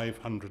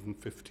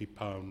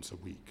 £550 a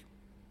week.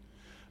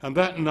 And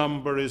that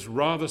number is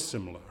rather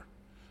similar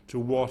to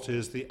what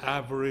is the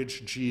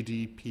average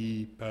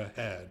GDP per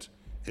head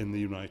in the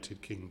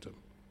United Kingdom.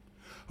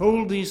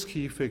 Hold these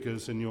key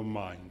figures in your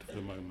mind for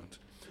the moment.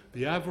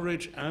 The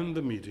average and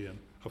the median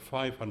of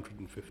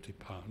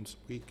 £550 a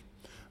week.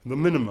 The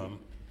minimum,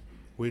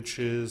 which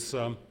is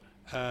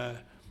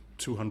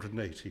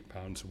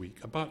 £280 a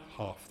week, about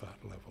half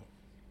that level.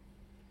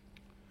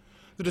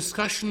 The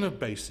discussion of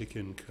basic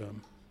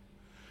income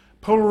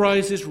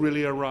polarizes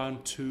really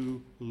around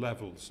two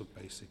levels of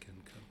basic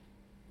income.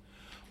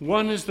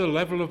 One is the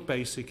level of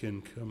basic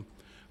income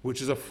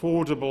which is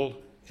affordable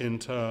in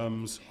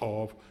terms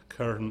of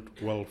current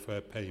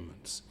welfare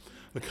payments,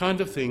 the kind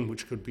of thing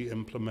which could be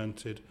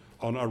implemented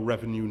on a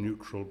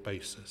revenue-neutral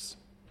basis.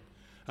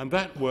 And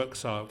that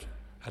works out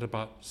at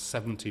about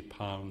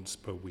 £70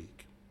 per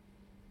week.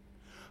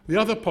 The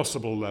other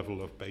possible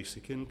level of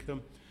basic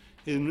income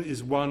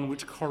is one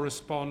which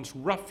corresponds,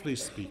 roughly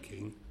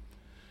speaking,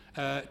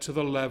 to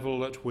the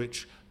level at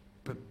which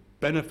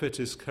benefit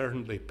is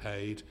currently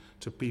paid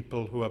to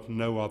people who have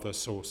no other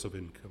source of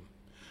income.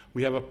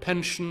 We have a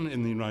pension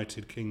in the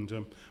United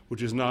Kingdom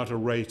which is now at a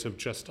rate of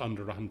just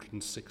under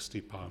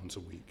 £160 a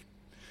week.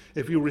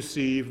 If you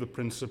receive the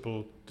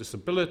principal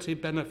disability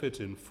benefit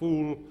in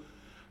full,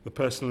 the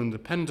personal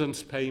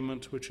independence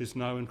payment, which is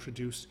now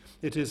introduced,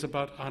 it is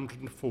about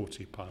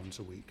 £140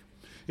 a week.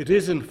 It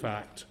is, in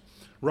fact,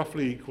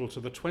 roughly equal to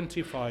the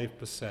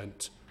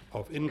 25%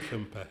 of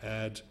income per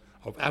head,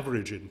 of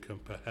average income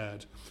per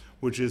head,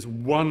 which is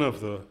one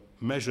of the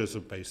measures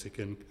of basic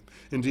income,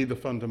 indeed the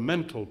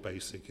fundamental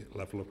basic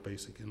level of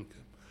basic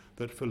income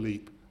that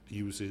Philippe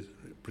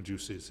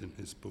produces in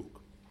his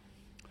book.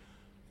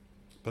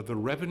 But the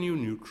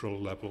revenue-neutral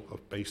level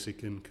of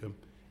basic income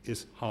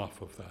is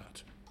half of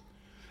that.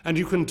 And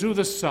you can do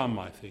the sum,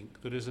 I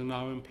think, that is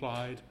now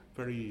implied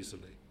very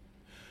easily.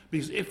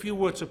 Because if you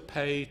were to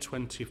pay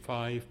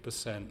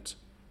 25%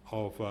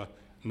 of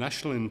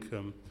national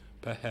income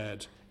per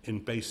head in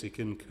basic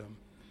income,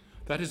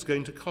 that is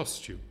going to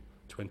cost you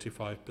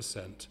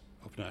 25%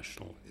 of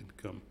national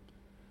income.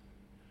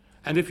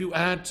 And if you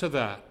add to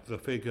that the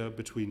figure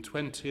between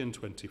 20 and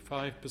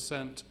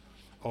 25%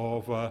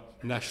 of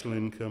national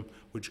income,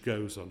 which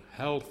goes on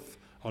health,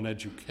 on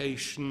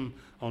education,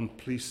 on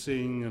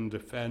policing and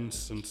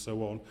defence and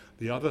so on,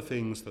 the other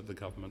things that the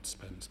government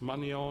spends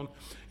money on,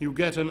 you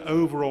get an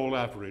overall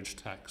average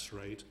tax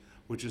rate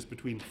which is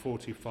between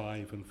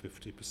 45 and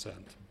 50%.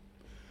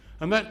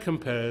 And that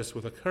compares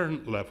with a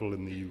current level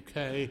in the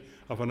UK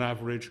of an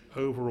average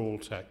overall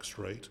tax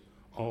rate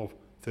of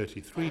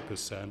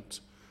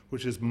 33%,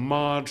 which is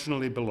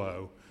marginally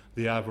below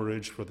the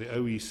average for the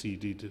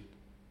OECD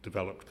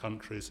developed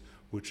countries,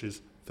 which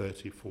is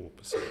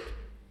 34%.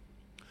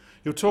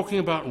 You're talking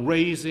about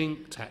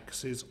raising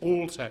taxes,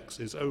 all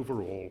taxes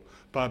overall,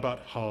 by about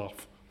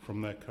half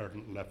from their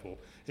current level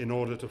in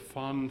order to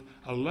fund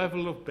a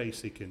level of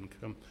basic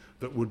income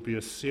that would be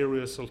a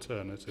serious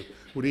alternative,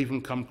 would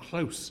even come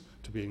close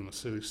to being a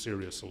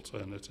serious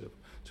alternative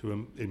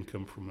to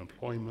income from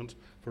employment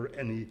for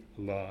any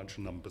large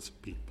numbers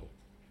of people.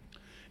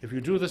 If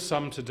you do the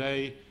sum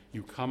today,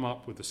 you come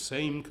up with the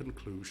same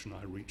conclusion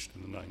I reached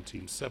in the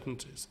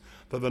 1970s,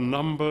 that the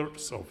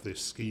numbers of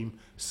this scheme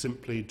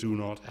simply do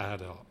not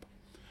add up.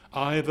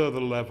 Either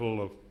the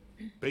level of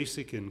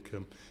basic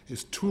income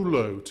is too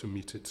low to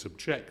meet its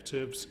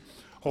objectives,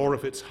 or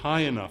if it's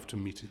high enough to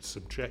meet its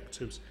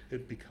objectives,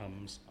 it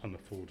becomes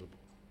unaffordable.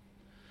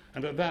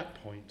 And at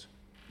that point,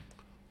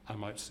 I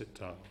might sit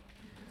down.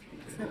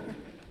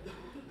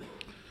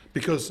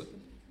 Because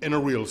in a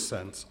real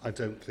sense, I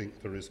don't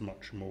think there is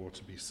much more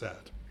to be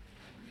said.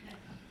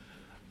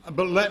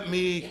 But let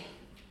me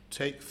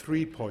take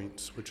 3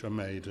 points which are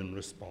made in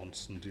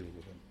response and deal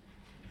with them.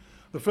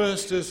 The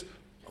first is,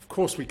 of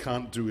course, we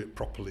can't do it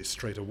properly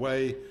straight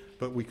away,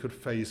 but we could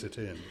phase it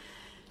in.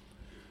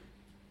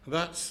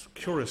 That's,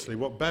 curiously,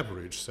 what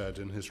Beveridge said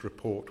in his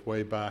report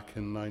way back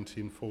in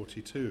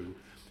 1942.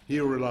 He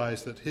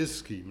realised that his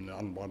scheme in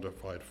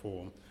unmodified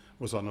form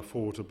was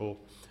unaffordable,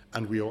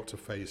 and we ought to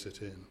phase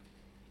it in.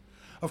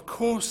 Of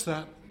course,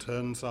 that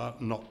turns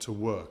out not to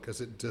work,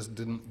 as it just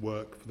didn't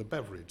work for the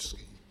Beveridge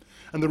scheme.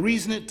 And the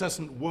reason it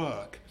doesn't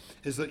work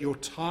is that your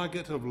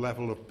target of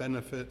level of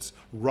benefits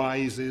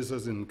rises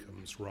as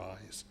incomes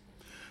rise.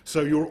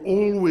 So you're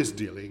always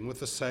dealing with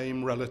the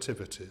same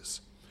relativities,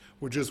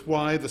 which is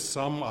why the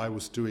sum I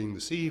was doing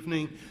this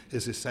evening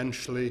is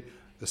essentially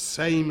the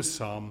same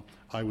sum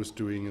I was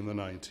doing in the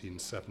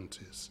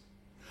 1970s.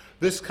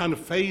 This kind of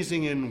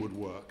phasing in would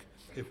work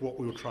if what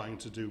we were trying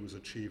to do was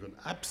achieve an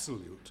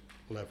absolute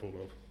level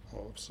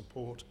of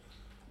support,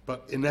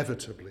 but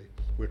inevitably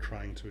we're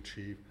trying to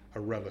achieve a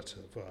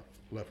relative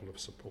level of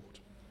support.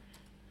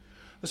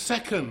 The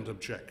second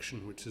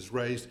objection which is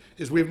raised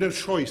is we have no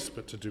choice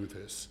but to do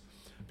this,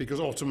 because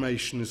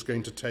automation is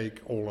going to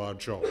take all our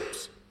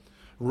jobs.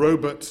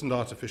 Robots and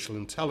artificial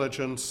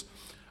intelligence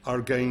are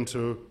going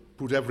to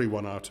put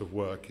everyone out of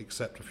work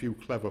except a few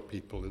clever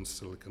people in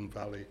Silicon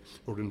Valley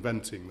who are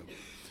inventing them,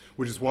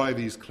 which is why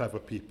these clever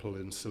people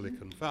in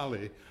Silicon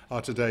Valley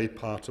are today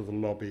part of the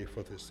lobby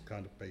for this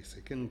kind of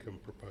basic income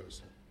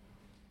proposal.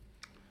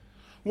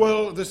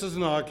 Well, this is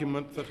an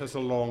argument that has a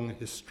long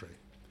history.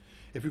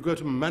 If you go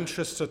to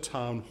Manchester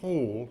Town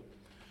Hall,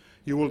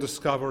 you will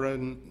discover a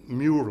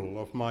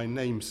mural of my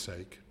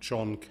namesake,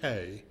 John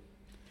Kay,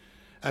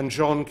 and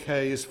John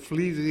Kay is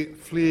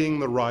fleeing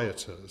the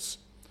rioters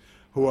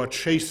who are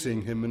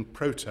chasing him in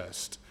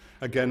protest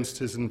against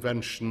his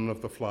invention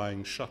of the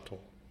flying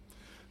shuttle.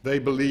 They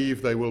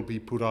believe they will be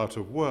put out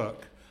of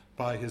work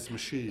by his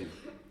machine.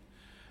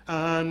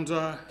 And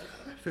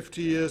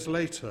 50 years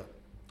later,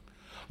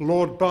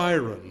 Lord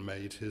Byron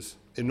made his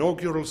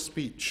inaugural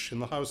speech in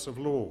the House of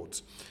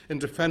Lords in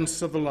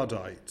defence of the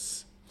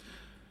Luddites.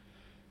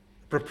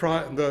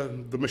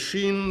 The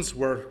machines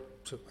were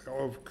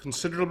of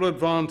considerable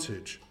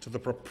advantage to the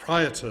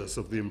proprietors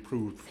of the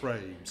improved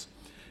frames,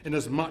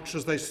 inasmuch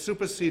as they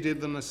superseded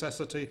the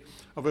necessity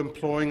of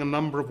employing a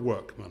number of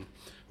workmen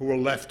who were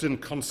left in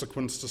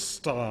consequence to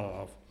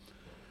starve.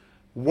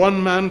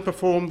 One man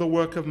performed the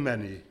work of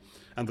many,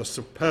 and the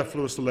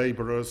superfluous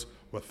labourers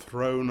were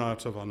thrown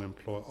out of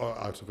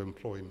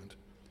employment.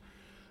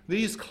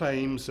 These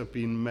claims have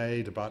been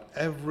made about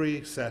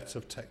every set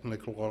of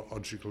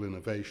technological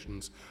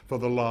innovations for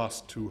the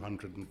last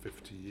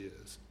 250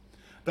 years.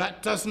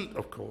 That doesn't,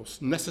 of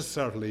course,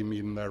 necessarily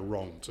mean they're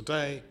wrong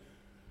today,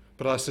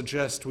 but I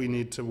suggest we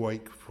need to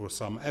wait for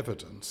some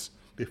evidence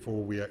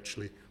before we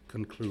actually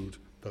conclude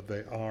that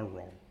they are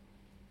wrong.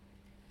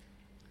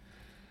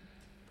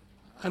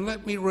 And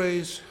let me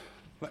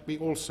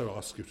also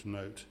ask you to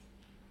note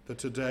that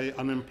today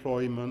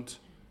unemployment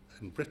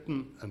in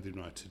Britain and the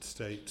United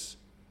States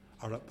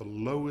are at the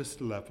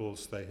lowest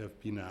levels they have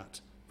been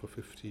at for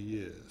 50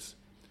 years.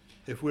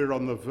 If we're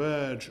on the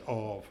verge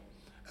of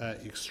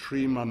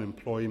extreme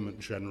unemployment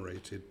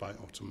generated by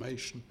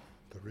automation,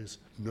 there is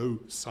no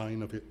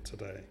sign of it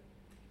today.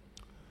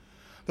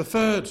 The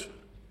third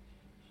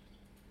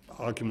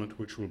argument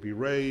which will be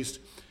raised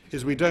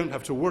is we don't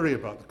have to worry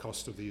about the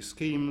cost of these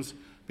schemes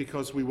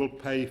because we will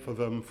pay for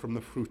them from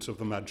the fruit of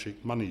the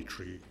magic money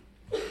tree.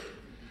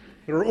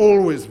 There are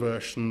always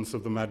versions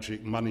of the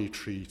magic money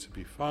tree to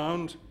be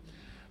found.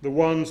 The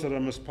ones that are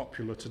most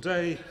popular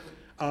today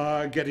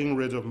are getting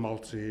rid of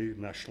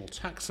multinational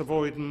tax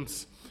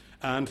avoidance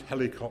and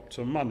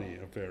helicopter money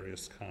of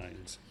various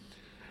kinds.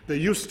 There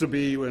used to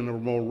be, in a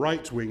more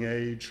right-wing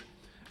age,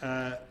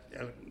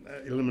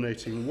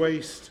 eliminating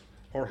waste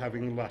or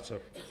having Laffer,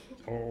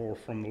 or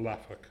from the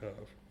Laffer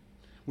curve.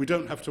 We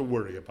don't have to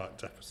worry about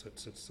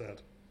deficits, it's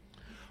said.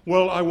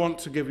 Well, I want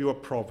to give you a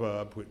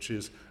proverb which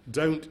is,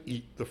 don't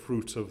eat the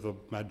fruit of the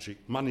magic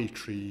money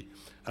tree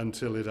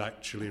until it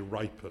actually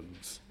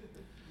ripens.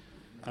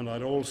 And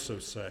I'd also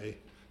say,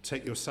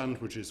 take your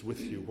sandwiches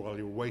with you while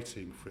you're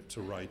waiting for it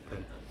to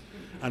ripen.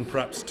 And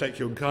perhaps take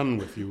your gun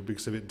with you,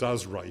 because if it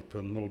does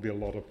ripen, there'll be a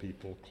lot of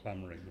people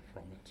clamouring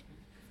from it.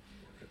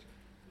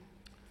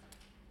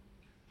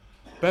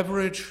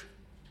 Beveridge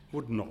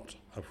would not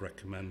have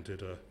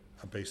recommended a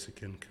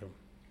basic income.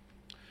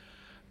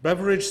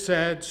 Beveridge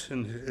said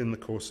in the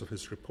course of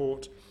his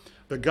report,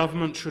 the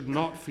government should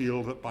not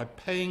feel that by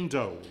paying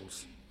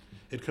doles,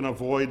 it can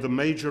avoid the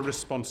major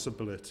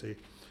responsibility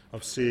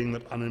of seeing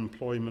that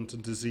unemployment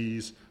and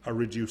disease are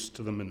reduced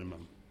to the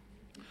minimum.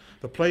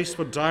 The place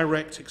for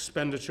direct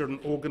expenditure and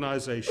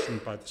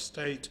organisation by the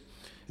state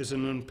is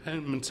in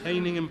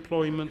maintaining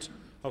employment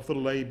of the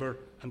labour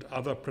and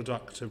other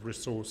productive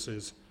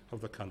resources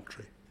of the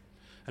country,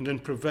 and in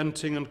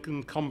preventing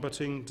and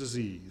combating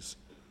disease,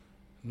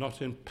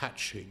 not in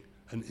patching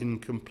an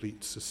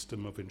incomplete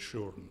system of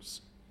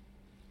insurance.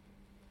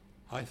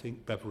 I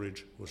think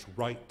Beveridge was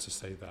right to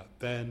say that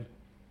then,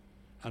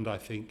 and I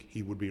think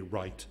he would be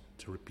right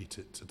to repeat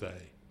it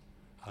today.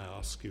 I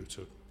ask you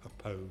to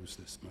oppose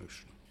this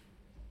motion.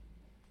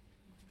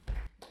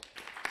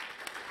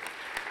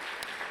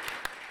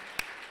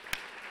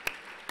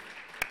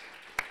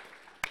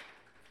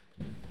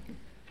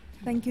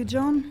 Thank you,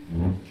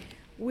 John.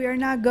 We are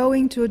now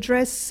going to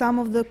address some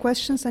of the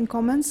questions and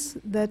comments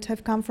that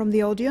have come from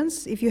the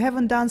audience. If you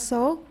haven't done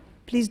so,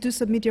 please do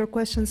submit your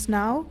questions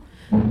now,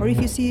 or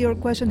if you see your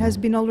question has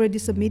been already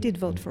submitted,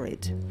 vote for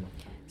it.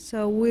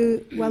 So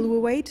while we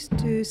wait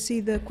to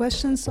see the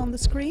questions on the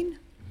screen.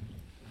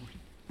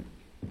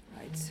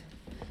 Right.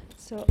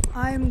 So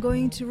I'm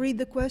going to read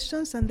the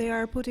questions, and they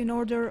are put in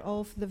order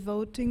of the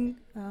voting,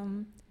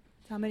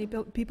 how many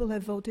people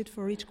have voted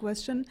for each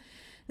question.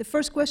 The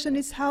first question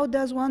is, how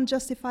does one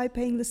justify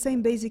paying the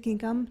same basic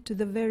income to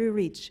the very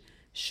rich?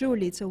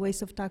 Surely it's a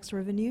waste of tax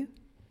revenue.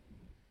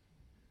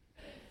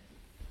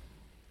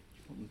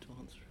 You want them to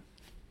answer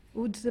it?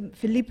 Would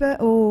Felipe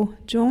or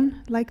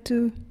John like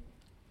to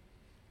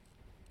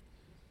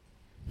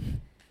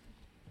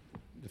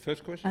The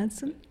first question?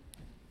 answer?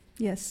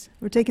 Yes,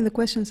 we're taking the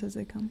questions as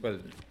they come. Well,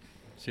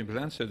 simple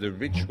answer, the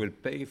rich will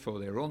pay for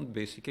their own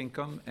basic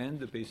income and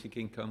the basic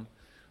income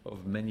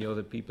of many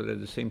other people at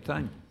the same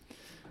time.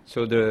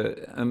 So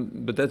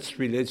but that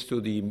relates to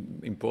the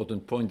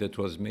important point that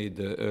was made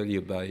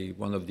earlier by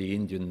one of the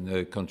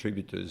Indian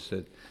contributors,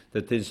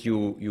 that is,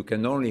 you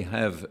can only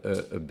have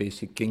a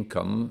basic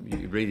income,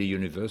 really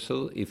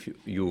universal, if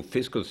your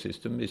fiscal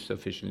system is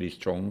sufficiently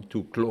strong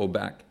to claw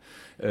back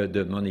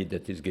the money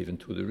that is given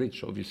to the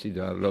rich. Obviously,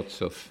 there are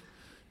lots of,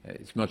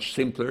 it's much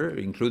simpler,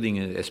 including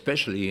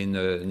especially in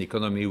an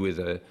economy with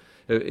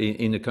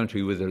in a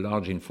country with a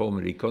large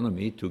informal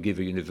economy, to give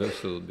a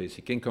universal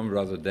basic income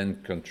rather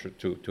than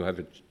to have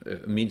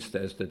a means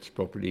test that's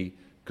properly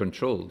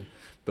controlled.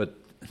 But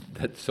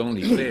that's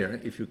only fair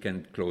if you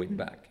can claw it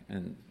back.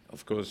 And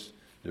of course,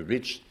 the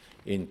rich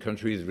in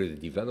countries with a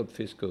developed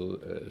fiscal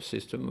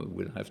system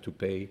will have to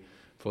pay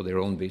for their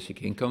own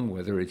basic income,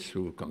 whether it's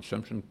through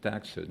consumption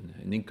tax, an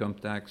income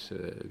tax,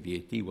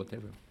 VAT,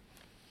 whatever.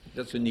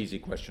 That's an easy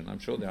question. I'm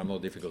sure there are more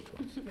difficult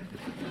ones.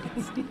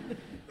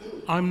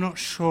 I'm not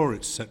sure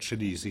it's such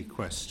an easy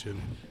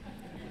question.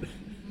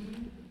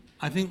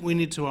 I think we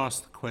need to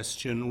ask the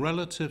question,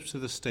 relative to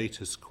the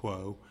status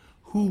quo,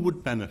 who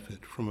would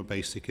benefit from a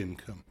basic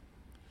income?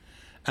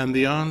 And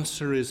the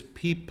answer is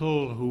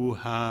people who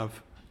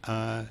have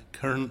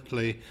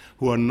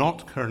who are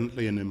not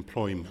currently in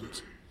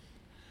employment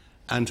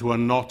and who are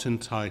not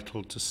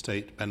entitled to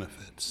state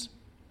benefits.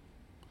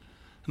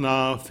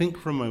 Now, think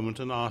for a moment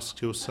and ask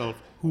yourself,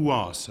 who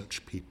are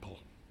such people?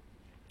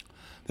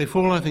 They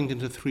fall, I think,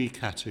 into three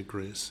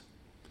categories.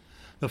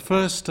 The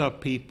first are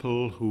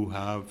people who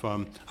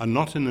are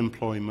not in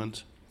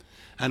employment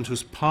and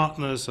whose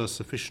partners are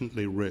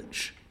sufficiently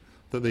rich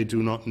that they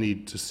do not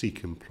need to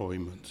seek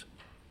employment.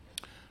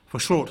 For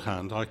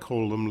shorthand, I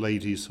call them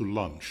ladies who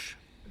lunch.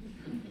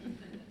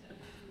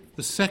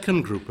 The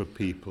second group of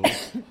people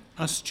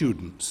are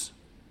students.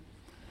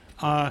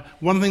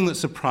 One thing that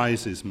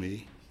surprises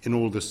me in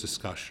all this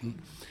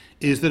discussion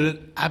is that it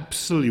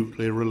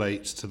absolutely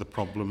relates to the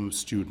problem of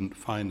student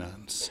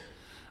finance.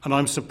 And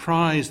I'm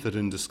surprised that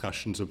in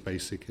discussions of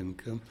basic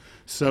income,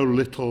 so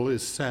little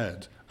is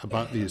said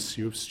about the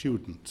issue of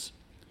students,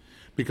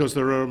 because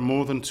there are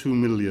more than 2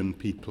 million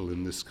people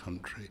in this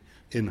country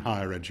in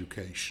higher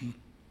education.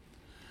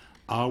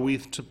 Are we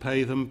to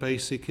pay them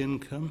basic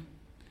income?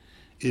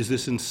 Is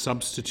this in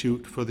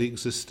substitute for the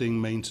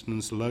existing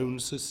maintenance loan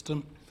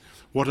system?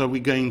 What are we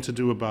going to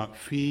do about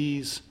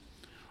fees?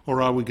 Or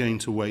are we going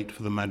to wait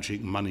for the magic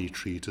money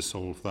tree to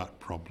solve that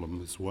problem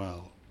as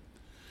well?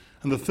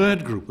 And the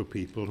third group of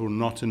people who are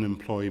not in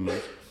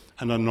employment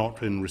and are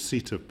not in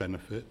receipt of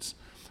benefits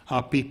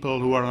are people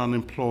who are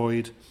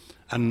unemployed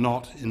and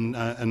not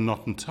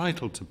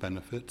entitled to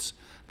benefits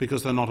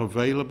because they're not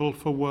available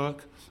for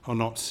work or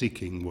not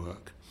seeking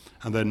work.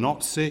 And they're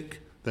not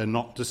sick, they're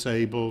not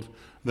disabled,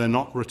 they're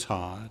not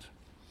retired.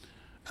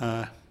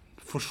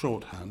 For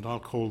shorthand, I'll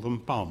call them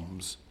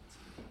bums.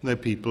 They're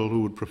people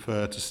who would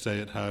prefer to stay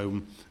at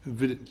home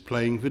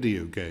playing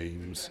video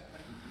games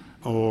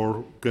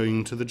or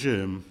going to the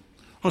gym.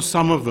 Or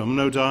some of them,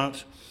 no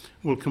doubt,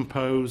 will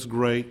compose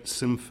great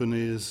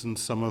symphonies and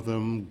some of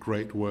them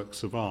great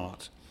works of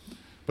art.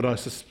 But I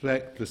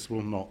suspect this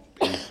will not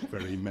be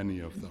very many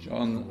of them.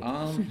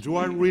 John, do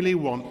I really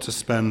want to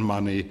spend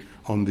money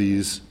on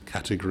these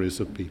categories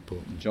of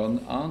people?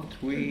 John,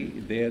 aren't we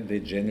there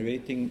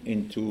degenerating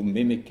into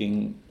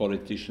mimicking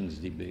politicians'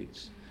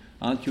 debates?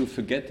 Aren't you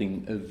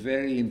forgetting a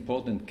very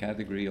important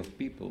category of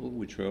people,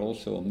 which were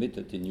also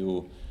omitted in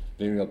your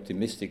very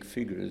optimistic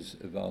figures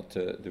about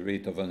the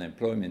rate of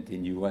unemployment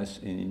in the US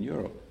and in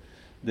Europe?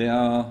 There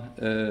are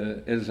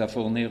Elsa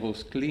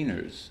Fornero's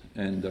cleaners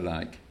and the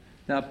like.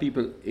 There are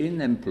people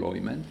in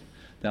employment.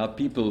 There are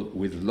people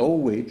with low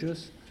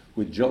wages,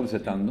 with jobs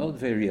that are not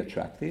very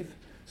attractive.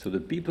 So the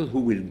people who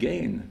will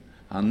gain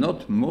are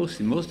not most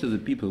of the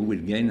people who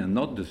will gain are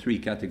not the three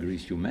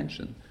categories you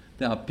mentioned.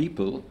 There are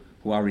people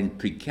who are in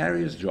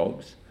precarious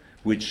jobs,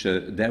 which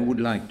they would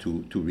like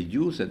to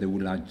reduce, and they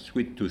would like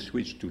to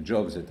switch to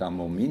jobs that are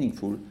more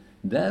meaningful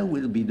that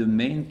will be the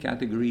main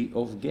category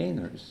of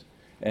gainers.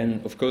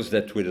 And of course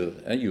that will,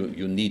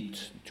 you need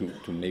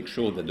to make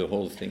sure that the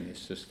whole thing is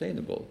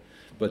sustainable.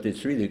 But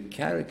it's really a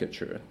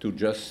caricature to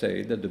just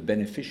say that the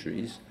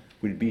beneficiaries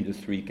will be the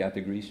three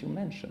categories you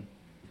mentioned.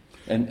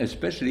 And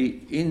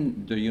especially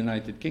in the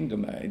United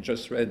Kingdom, I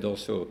just read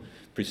also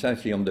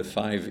precisely on the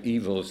 5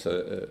 evils,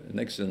 an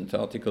excellent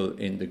article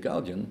in The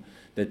Guardian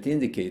that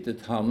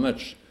indicated how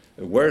much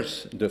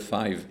worse the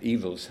 5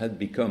 evils had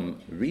become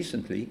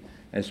recently,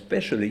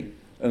 especially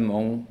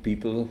among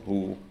people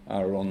who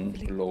are on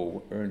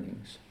low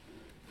earnings.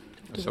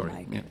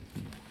 Sorry. Yeah.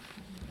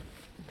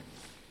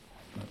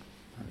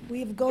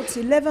 We've got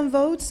 11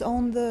 votes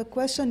on the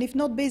question, if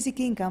not basic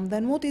income,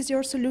 then what is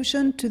your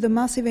solution to the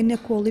massive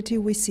inequality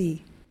we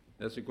see?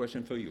 That's a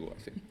question for you, I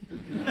think.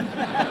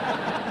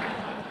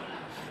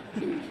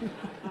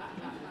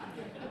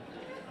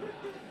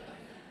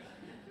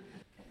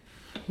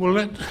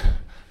 Well,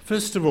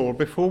 first of all,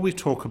 before we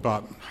talk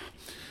about...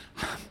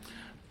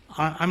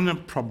 I'm in a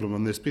problem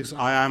on this because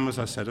I am, as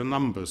I said, a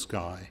numbers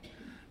guy.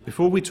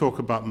 Before we talk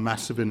about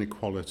massive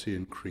inequality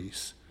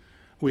increase,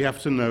 we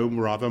have to know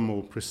rather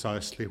more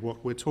precisely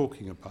what we're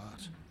talking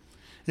about.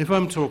 If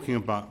I'm talking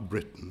about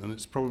Britain, and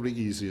it's probably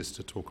easiest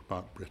to talk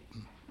about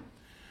Britain,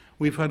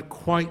 we've had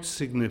quite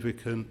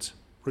significant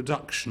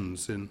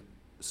reductions in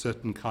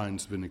certain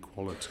kinds of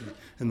inequality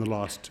in the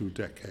last 2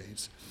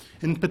 decades.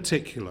 In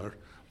particular,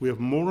 we have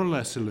more or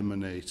less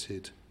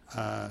eliminated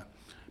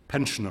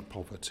pensioner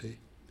poverty,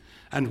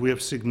 and we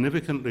have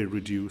significantly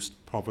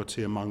reduced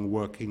poverty among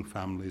working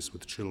families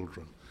with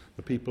children,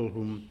 the people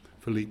whom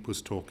Philippe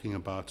was talking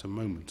about a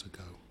moment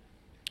ago.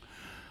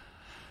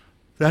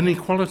 The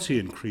inequality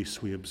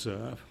increase we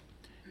observe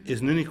is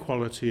an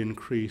inequality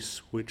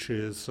increase which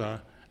is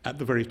at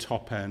the very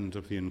top end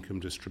of the income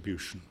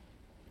distribution.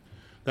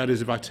 That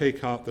is, if I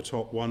take out the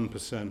top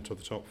 1% or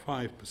the top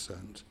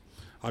 5%,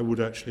 I would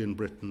actually in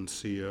Britain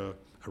see a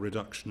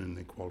reduction in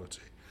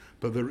inequality.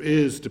 But there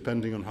is,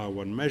 depending on how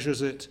one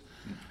measures it,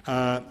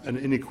 an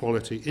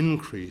inequality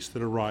increase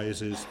that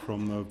arises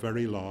from the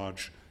very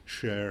large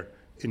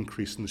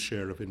increase in the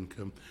share of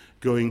income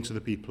going to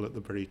the people at the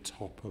very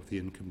top of the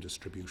income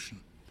distribution.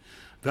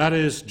 That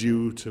is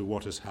due to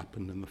what has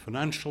happened in the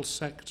financial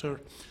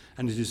sector,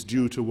 and it is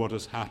due to what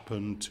has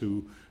happened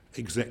to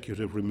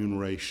executive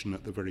remuneration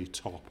at the very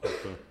top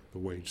of the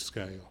wage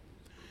scale.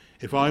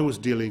 If I was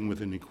dealing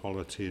with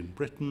inequality in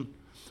Britain,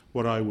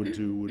 what I would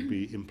do would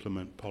be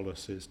implement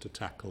policies to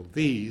tackle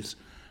these,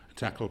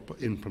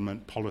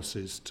 implement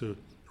policies to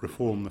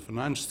reform the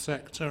finance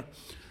sector.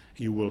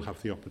 You will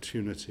have the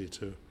opportunity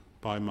to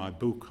buy my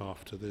book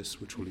after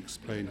this, which will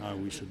explain how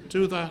we should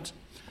do that.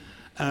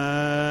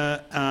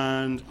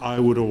 And I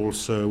would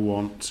also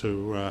want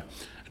to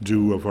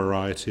do a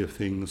variety of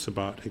things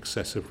about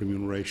excessive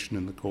remuneration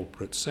in the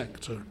corporate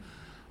sector.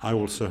 I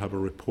also have a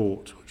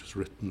report which was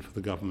written for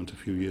the government a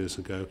few years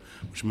ago,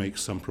 which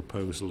makes some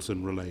proposals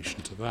in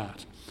relation to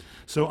that.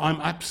 So I'm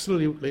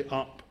absolutely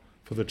up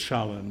for the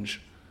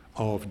challenge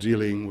of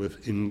dealing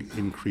with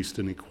increased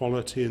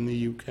inequality in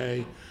the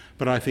UK,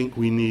 but I think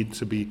we need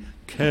to be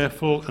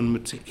careful and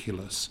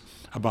meticulous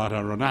about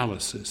our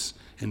analysis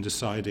in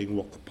deciding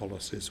what the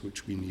policies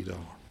which we need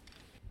are.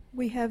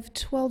 We have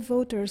 12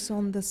 voters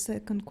on the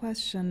second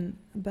question,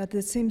 but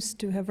it seems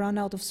to have run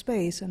out of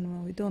space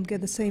and we don't get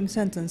the same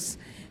sentence.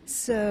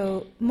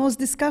 So most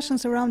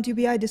discussions around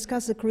UBI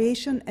discuss the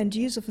creation and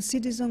use of a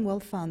citizen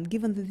wealth fund,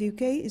 given that the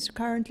UK is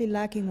currently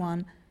lacking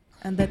one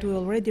and that we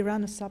already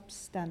run a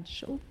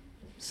substantial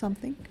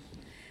something.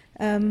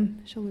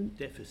 Shall we?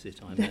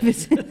 Deficit, I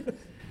Deficit.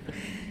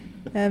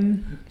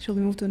 Shall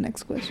we move to the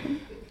next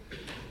question?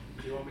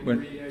 Do you want me to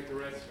read out the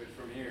rest of it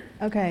from here?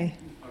 Okay.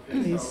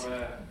 Please.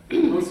 So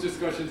most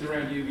discussions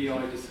around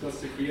UBI discuss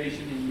the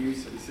creation and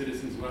use of the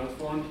Citizens Wealth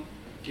Fund.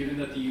 Given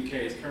that the UK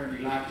is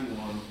currently lacking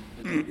one,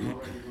 and we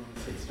already run a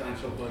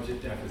substantial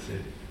budget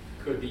deficit,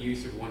 could the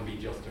use of one be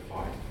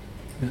justified?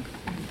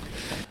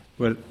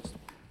 Well,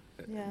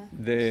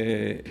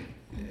 Yeah.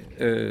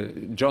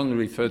 John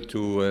referred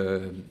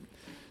to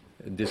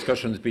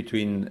discussions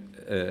between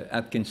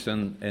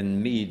Atkinson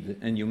and Mead,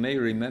 and you may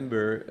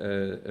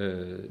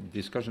remember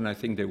discussion, I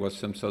think there was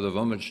some sort of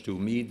homage to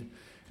Mead,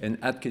 and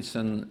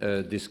Atkinson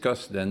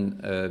discussed then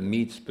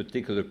Mead's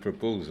particular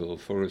proposal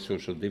for a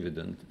social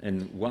dividend.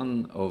 And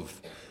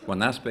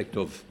one aspect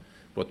of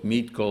what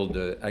Mead called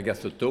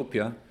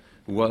agathotopia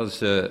was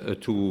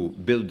to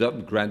build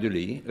up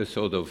gradually a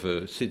sort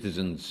of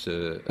citizens'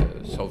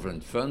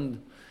 sovereign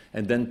fund,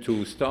 and then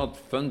to start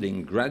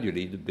funding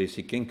gradually the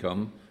basic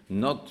income,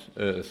 not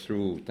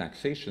through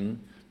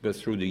taxation, but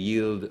through the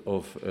yield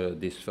of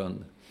this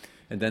fund.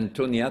 And then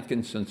Tony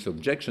Atkinson's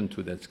objection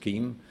to that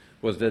scheme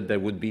was that there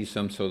would be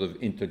some sort of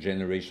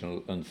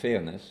intergenerational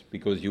unfairness,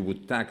 because you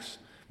would tax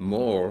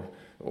more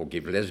or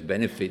give less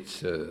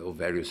benefits of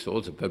various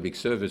sorts of public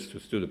service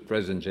to the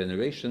present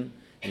generation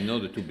in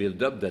order to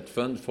build up that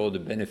fund for the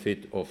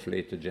benefit of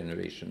later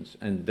generations.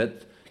 And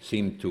that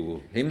seemed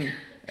to him,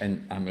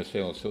 and I must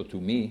say also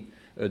to me,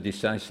 a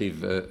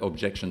decisive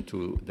objection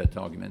to that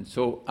argument.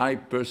 So I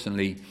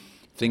personally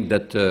think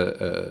that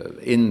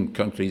in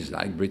countries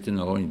like Britain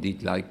or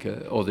indeed like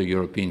other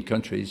European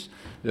countries,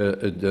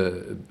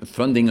 the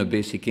funding of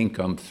basic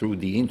income through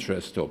the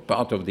interest or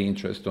part of the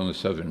interest on a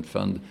sovereign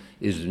fund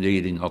is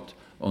really not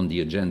on the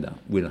agenda.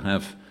 We'll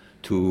have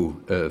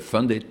to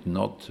fund it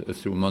not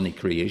through money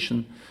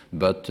creation,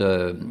 but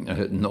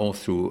nor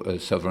through a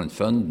sovereign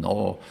fund,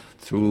 nor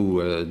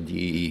through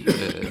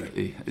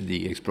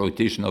the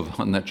exploitation of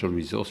our natural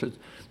resources,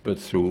 but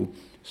through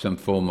some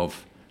form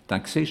of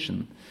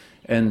taxation.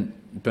 And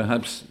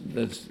perhaps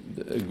that's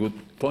a good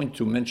point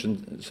to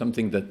mention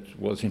something that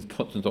was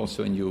important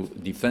also in your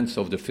defense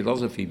of the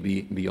philosophy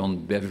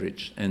beyond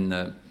beverage.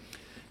 And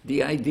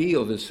the idea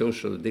of a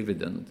social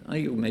dividend,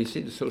 you may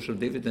say the social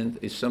dividend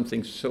is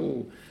something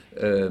so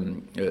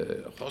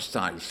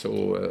hostile,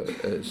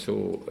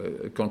 so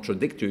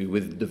contradictory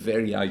with the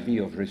very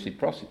idea of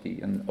reciprocity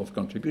and of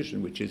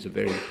contribution, which is a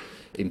very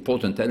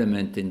important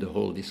element in the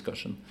whole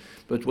discussion.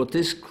 But what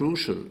is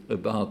crucial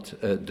about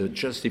the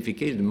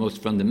justification, the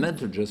most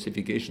fundamental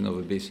justification of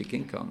a basic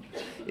income,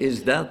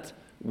 is that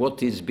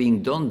what is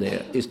being done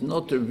there is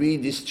not a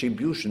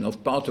redistribution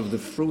of part of the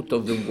fruit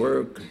of the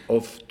work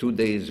of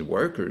today's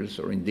workers,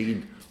 or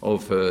indeed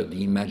of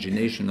the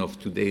imagination of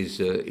today's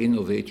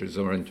innovators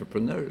or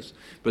entrepreneurs,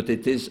 but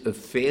it is a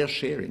fair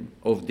sharing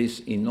of this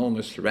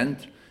enormous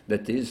rent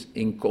that is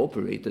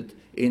incorporated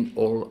in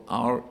all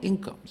our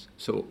incomes.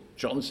 So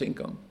John's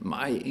income,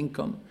 my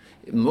income,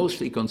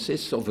 mostly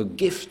consists of a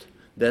gift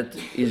that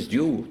is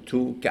due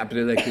to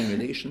capital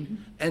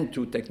accumulation and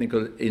to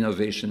technical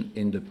innovation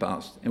in the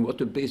past. And what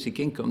the basic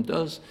income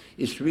does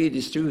is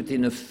redistribute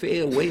in a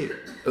fair way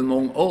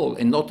among all,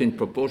 and not in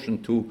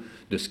proportion to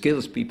the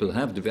skills people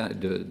have,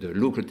 the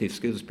lucrative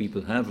skills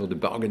people have, or the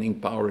bargaining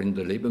power in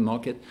the labor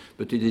market,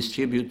 but to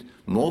distribute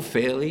more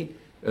fairly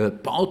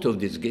part of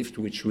this gift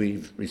which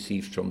we've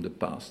received from the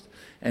past.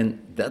 And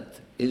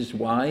that is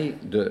why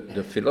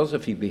the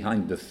philosophy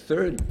behind the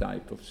third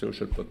type of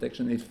social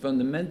protection is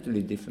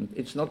fundamentally different.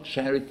 It's not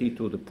charity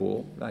to the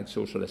poor, like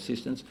social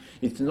assistance.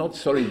 It's not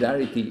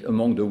solidarity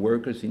among the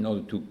workers in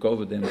order to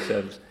cover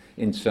themselves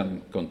in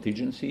some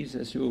contingencies,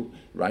 as you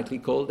rightly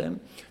call them,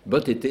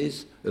 but it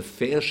is a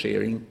fair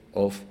sharing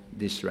of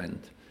this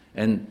rent.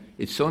 And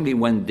it's only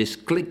when this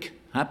click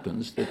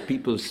happens that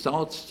people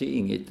start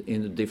seeing it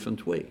in a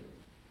different way.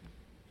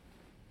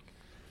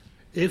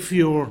 If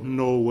you're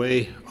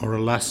Norway or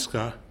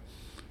Alaska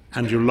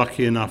and you're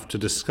lucky enough to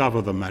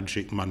discover the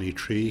magic money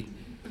tree,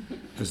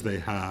 as they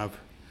have,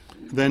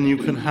 then you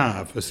can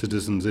have a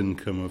citizen's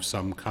income of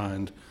some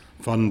kind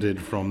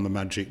funded from the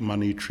magic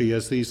money tree,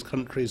 as these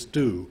countries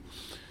do.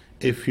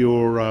 If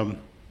you're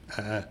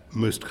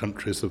most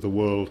countries of the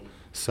world,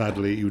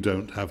 sadly, you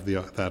don't have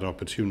that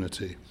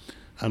opportunity.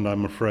 And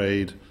I'm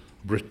afraid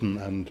Britain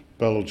and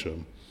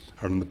Belgium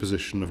are in the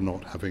position of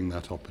not having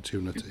that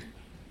opportunity.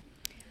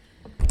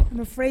 I'm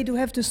afraid we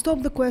have to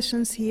stop the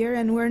questions here,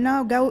 and we're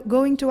now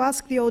going to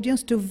ask the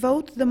audience to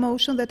vote the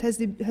motion that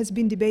has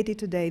been debated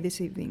today, this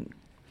evening.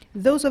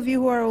 Those of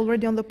you who are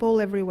already on the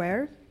poll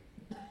everywhere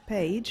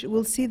page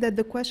will see that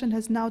the question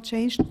has now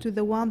changed to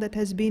the one that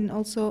has been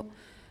also,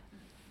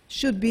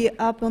 should be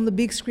up on the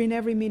big screen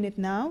every minute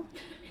now.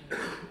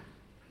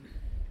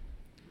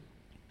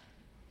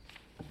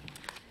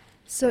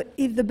 So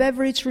if the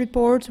Beveridge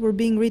report were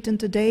being written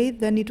today,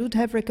 then it would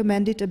have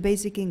recommended a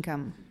basic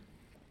income.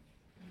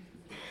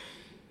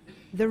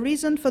 The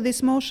reason for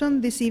this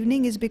motion this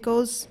evening is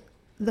because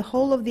the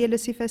whole of the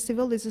LSE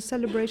Festival is a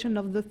celebration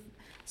of the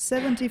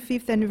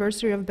 75th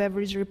anniversary of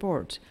Beveridge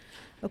report.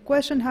 A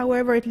question,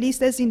 however, at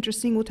least as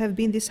interesting would have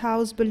been this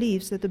House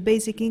believes that the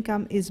basic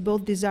income is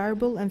both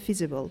desirable and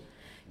feasible.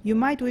 You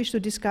might wish to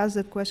discuss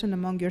that question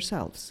among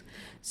yourselves.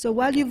 So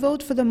while you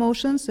vote for the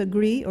motions,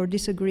 agree or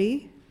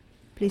disagree,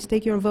 please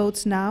take your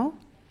votes now,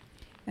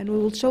 and we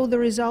will show the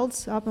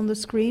results up on the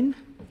screen.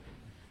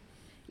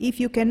 If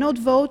you cannot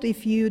vote,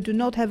 if you do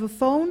not have a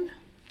phone,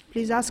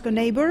 please ask a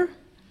neighbor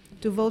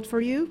to vote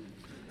for you.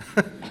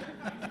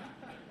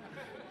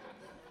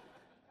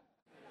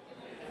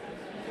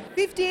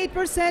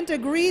 58%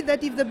 agree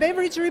that if the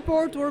Beveridge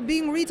report were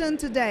being written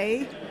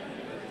today,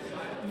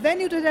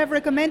 then it would have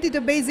recommended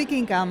a basic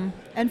income.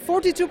 And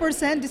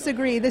 42%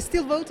 disagree. They're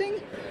still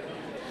voting?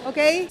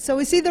 Okay, so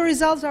we see the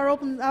results are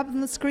open up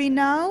on the screen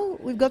now.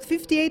 We've got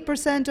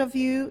 58% of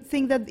you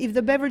think that if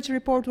the Beveridge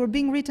report were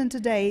being written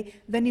today,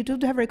 then it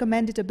would have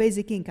recommended a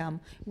basic income,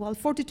 while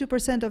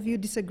 42% of you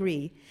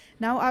disagree.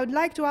 Now, I would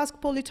like to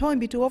ask Polly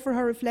Toynbee to offer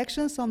her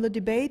reflections on the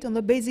debate on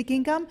the basic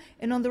income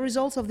and on the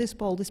results of this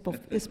poll,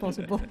 if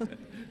possible.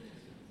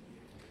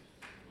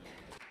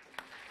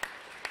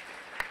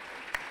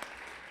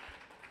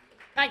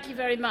 Thank you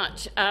very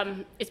much.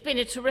 It's been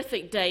a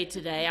terrific day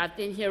today. I've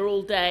been here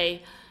all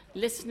day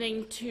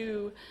listening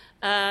to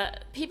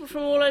people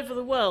from all over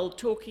the world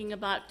talking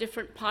about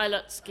different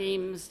pilot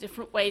schemes,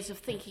 different ways of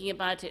thinking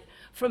about it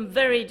from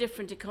very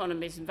different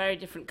economies and very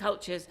different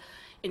cultures,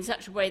 in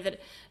such a way that,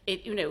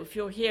 if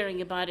you're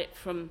hearing about it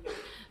from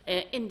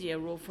India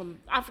or from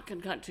African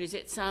countries,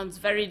 it sounds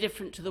very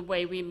different to the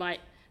way we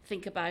might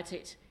think about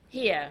it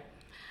here.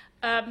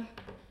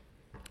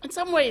 In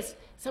some ways,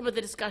 some of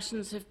the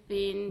discussions have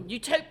been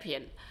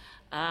utopian,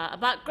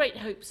 about great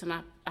hopes and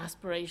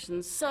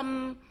aspirations,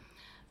 some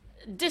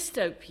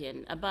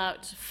dystopian,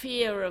 about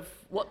fear of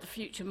what the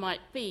future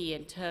might be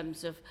in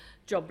terms of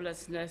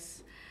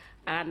joblessness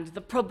and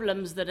the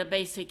problems that a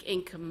basic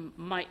income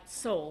might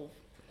solve.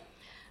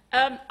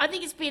 I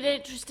think it's been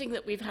interesting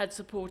that we've had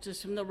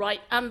supporters from the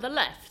right and the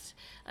left,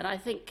 and I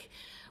think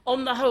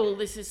on the whole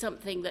this is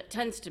something that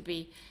tends to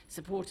be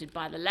supported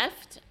by the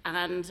left,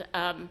 and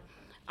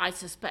I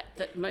suspect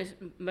that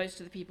most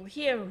of the people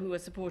here who are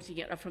supporting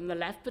it are from the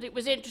left, but it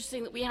was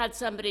interesting that we had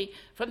somebody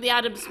from the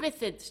Adam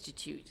Smith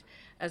Institute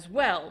as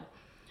well,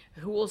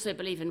 who also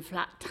believe in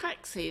flat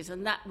taxes,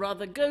 and that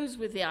rather goes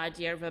with the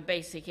idea of a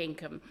basic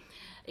income.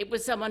 It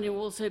was someone who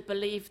also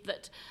believed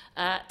that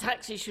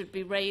taxes should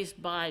be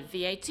raised by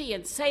VAT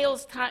and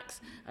sales tax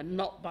and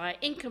not by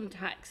income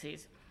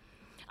taxes.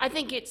 I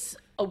think it's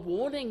a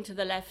warning to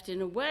the left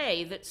in a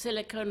way that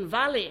Silicon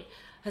Valley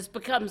has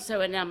become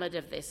so enamored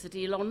of this, that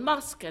Elon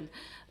Musk and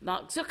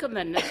Mark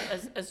Zuckerman,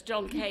 as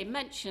John Kay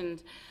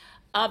mentioned,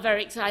 are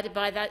very excited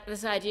by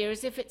this idea,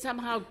 as if it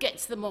somehow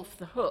gets them off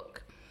the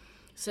hook,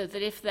 so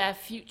that if their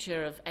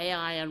future of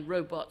AI and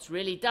robots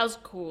really does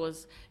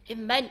cause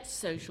immense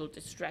social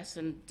distress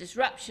and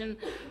disruption,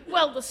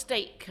 well, the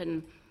state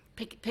can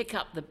pick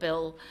up the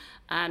bill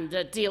and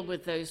deal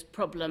with those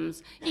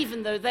problems,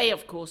 even though they,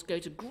 of course, go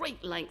to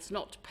great lengths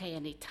not to pay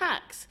any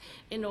tax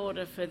in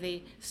order for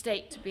the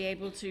state to be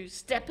able to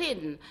step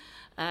in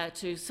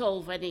to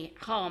solve any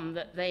harm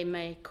that they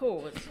may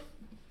cause.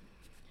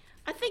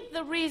 I think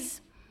there is,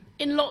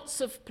 in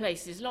lots of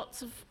places,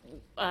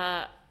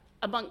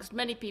 amongst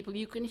many people,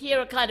 you can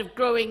hear a kind of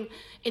growing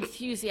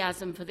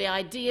enthusiasm for the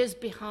ideas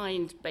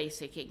behind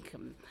basic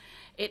income.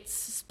 It's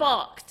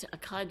sparked a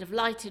kind of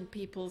light in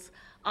people's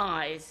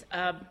eyes.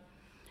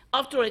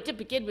 After all, it did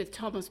begin with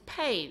Thomas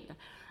Paine,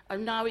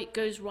 and now it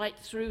goes right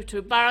through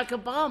to Barack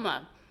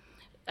Obama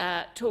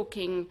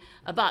talking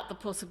about the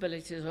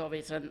possibilities of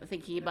it and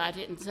thinking about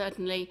it, and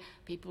certainly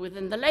people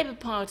within the Labour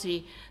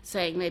Party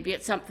saying maybe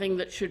it's something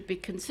that should be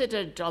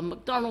considered. John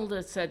MacDonald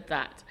has said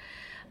that.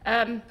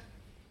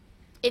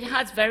 It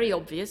has very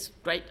obvious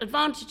great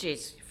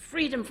advantages.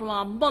 Freedom from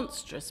our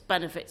monstrous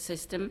benefit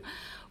system,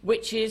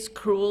 which is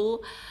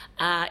cruel.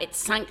 Its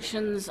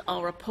sanctions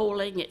are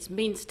appalling. Its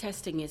means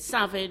testing is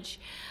savage.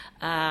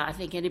 I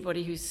think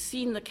anybody who's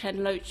seen the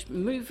Ken Loach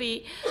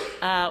movie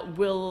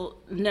will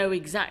know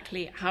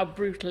exactly how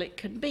brutal it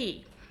can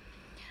be.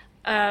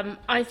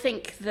 I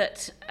think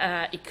that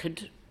it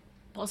could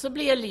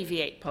possibly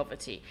alleviate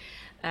poverty.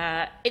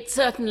 It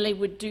certainly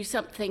would do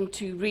something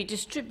to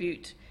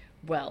redistribute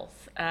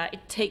wealth.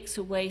 It takes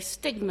away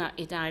stigma.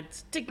 It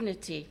adds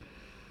dignity.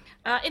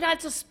 It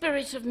adds a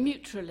spirit of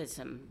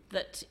mutualism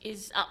that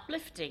is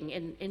uplifting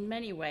in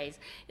many ways.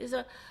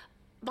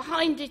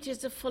 Behind it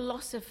is a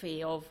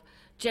philosophy of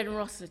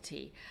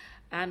generosity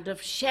and of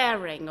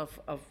sharing of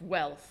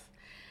wealth.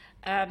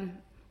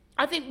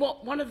 I think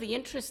one of the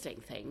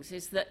interesting things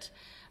is that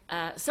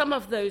some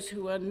of those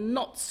who are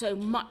not so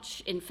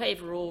much in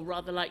favour, or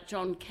rather like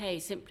John Kay,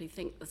 simply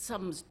think the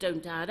sums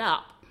don't add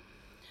up.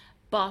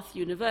 Bath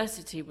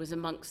University was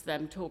amongst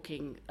them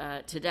talking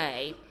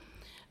today.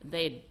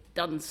 They'd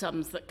done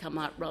sums that come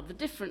out rather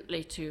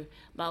differently to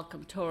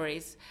Malcolm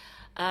Tory's,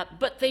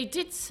 but they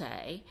did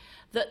say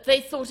that they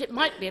thought it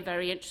might be a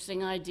very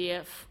interesting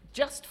idea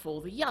just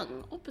for the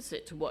young,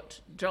 opposite to what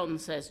John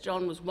says.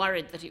 John was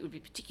worried that it would be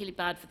particularly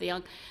bad for the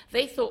young.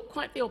 They thought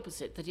quite the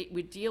opposite, that it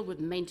would deal with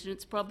the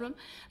maintenance problem.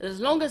 And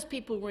as long as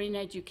people were in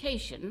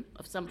education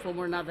of some form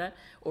or another,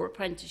 or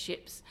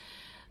apprenticeships,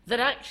 that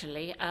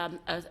actually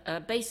a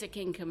basic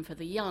income for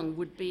the young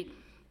would be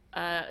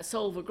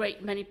solve a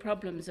great many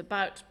problems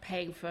about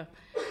paying for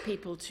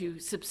people to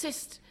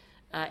subsist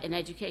in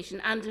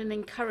education and in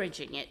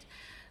encouraging it.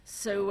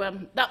 So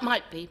that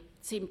might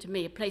seem to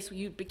me a place where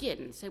you'd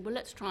begin. Say, well,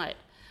 let's try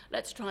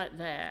it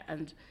there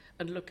and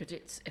look at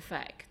its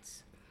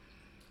effects.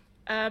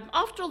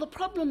 After all, the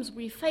problems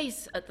we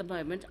face at the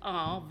moment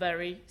are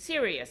very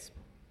serious.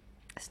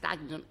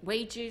 Stagnant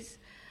wages.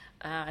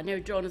 I know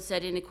John has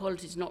said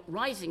inequality is not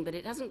rising, but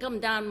it hasn't come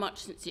down much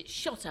since it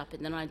shot up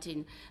in the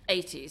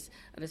 1980s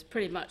and has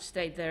pretty much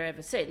stayed there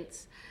ever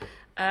since.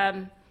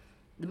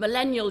 The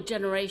millennial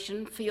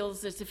generation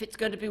feels as if it's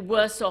going to be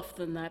worse off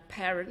than their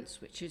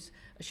parents, which is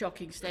a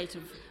shocking state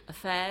of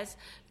affairs.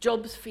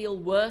 Jobs feel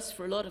worse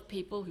for a lot of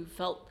people who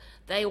felt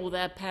they or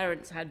their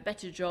parents had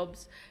better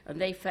jobs,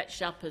 and they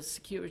fetched up as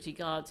security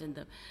guards in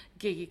the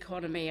gig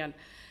economy and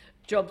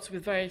jobs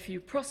with very few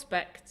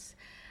prospects.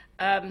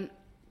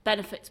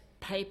 Benefits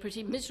pay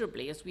pretty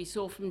miserably, as we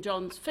saw from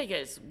John's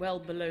figures, well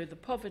below the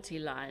poverty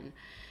line.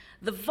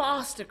 The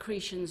vast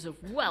accretions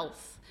of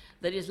wealth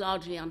that is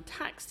largely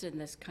untaxed in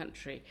this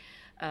country,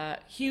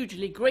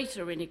 hugely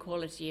greater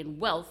inequality in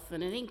wealth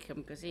than in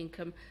income, because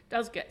income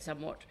does get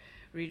somewhat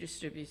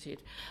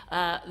redistributed.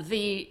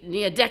 The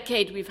near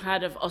decade we've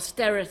had of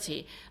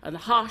austerity and the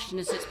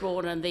harshness it's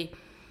brought and the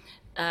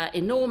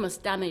enormous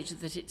damage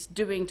that it's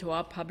doing to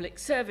our public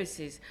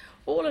services,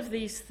 all of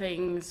these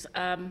things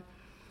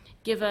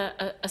give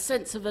a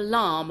sense of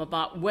alarm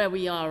about where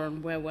we are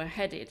and where we're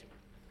headed.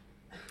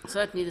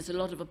 Certainly there's a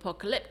lot of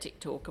apocalyptic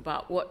talk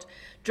about what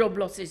job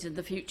losses in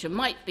the future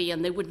might be,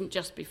 and they wouldn't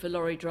just be for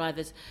lorry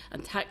drivers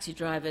and taxi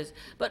drivers,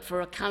 but for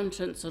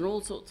accountants and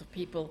all sorts of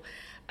people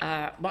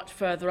much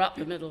further up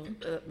the middle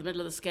of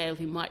the scale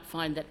who might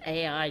find that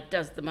AI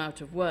does them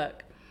out of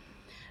work.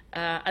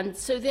 And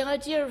so the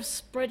idea of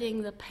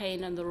spreading the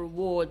pain and the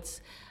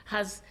rewards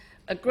has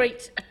a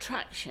great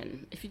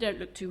attraction if you don't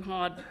look too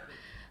hard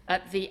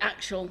at the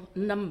actual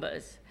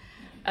numbers.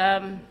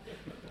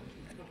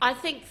 I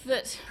think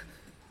that,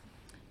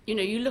 you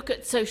know, you look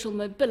at social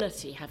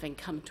mobility having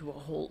come to a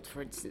halt,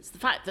 for instance. The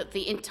fact that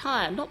the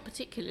entire, not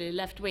particularly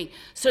left-wing,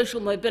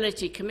 Social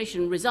Mobility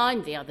Commission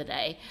resigned the other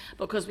day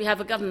because we have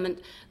a government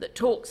that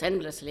talks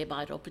endlessly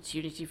about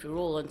opportunity for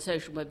all and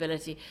social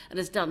mobility and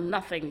has done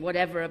nothing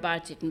whatever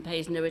about it and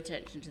pays no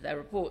attention to their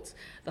reports.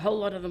 The whole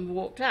lot of them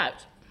walked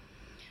out.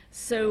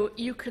 So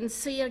you can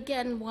see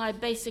again why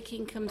basic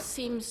income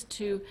seems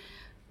to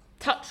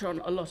touch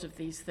on a lot of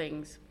these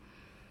things.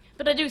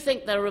 But I do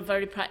think there are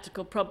very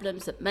practical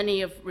problems that many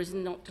have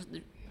risen,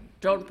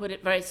 John put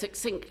it very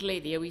succinctly,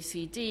 the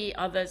OECD,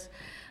 others,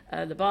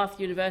 the Bath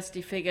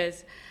University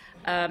figures.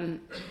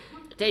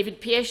 David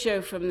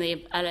Piescio from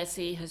the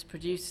LSE has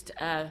produced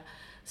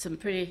some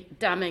pretty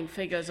damning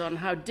figures on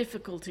how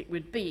difficult it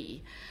would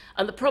be.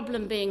 And the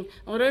problem being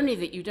not only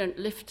that you don't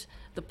lift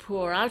the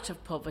poor out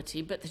of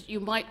poverty, but that you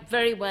might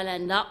very well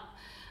end up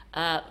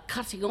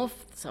cutting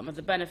off some of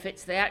the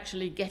benefits they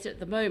actually get at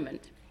the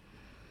moment.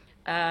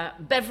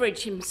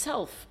 Beveridge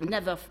himself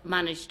never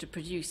managed to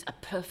produce a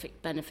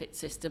perfect benefit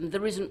system.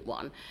 There isn't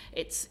one.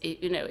 It's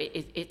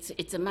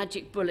a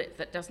magic bullet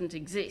that doesn't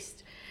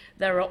exist.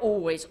 There are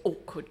always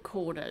awkward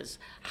corners.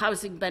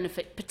 Housing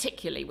benefit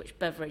particularly, which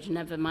Beveridge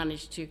never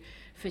managed to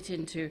fit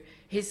into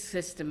his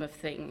system of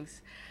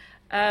things.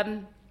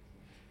 I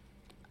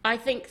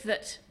think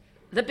that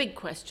the big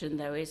question,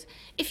 though, is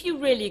if you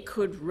really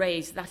could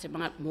raise that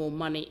amount more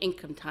money,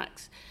 income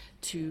tax,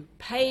 to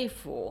pay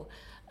for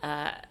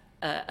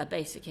a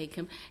basic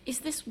income, is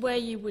this where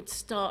you would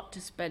start to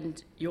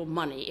spend your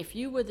money? If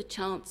you were the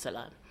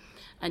Chancellor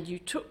and you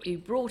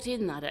brought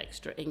in that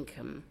extra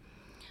income,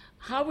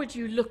 how would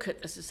you look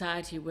at the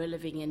society we're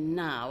living in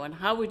now, and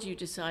how would you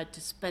decide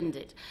to spend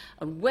it?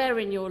 And where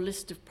in your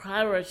list of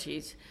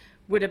priorities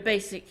would a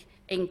basic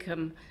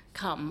income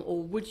come?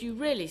 Or would you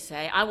really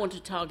say, I want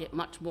to target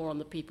much more on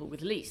the people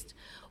with least,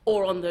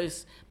 or on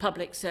those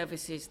public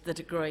services that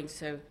are growing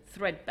so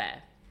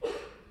threadbare?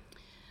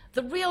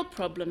 The real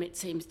problem, it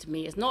seems to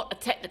me, is not a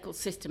technical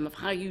system of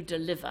how you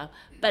deliver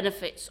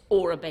benefits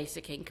or a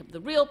basic income. The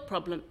real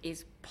problem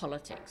is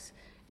politics.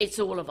 It's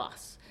all of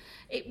us.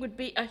 It would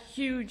be a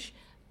huge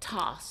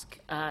task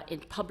in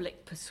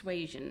public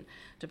persuasion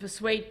to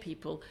persuade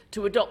people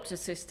to adopt a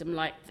system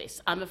like this.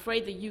 I'm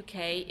afraid the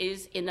UK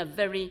is in a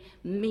very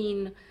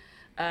mean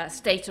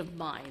state of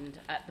mind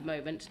at the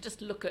moment.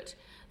 Just look at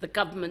the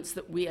governments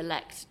that we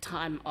elect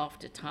time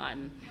after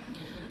time.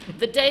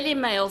 The Daily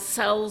Mail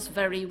sells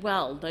very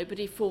well.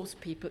 Nobody forces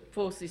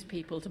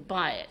people to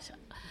buy it.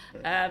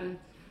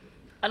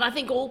 And I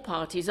think all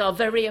parties are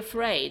very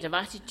afraid of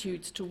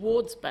attitudes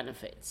towards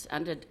benefits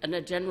and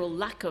a general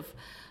lack of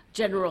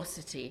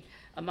generosity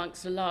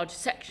amongst a large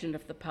section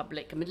of the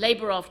public. I mean,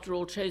 Labour, after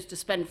all, chose to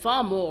spend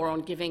far more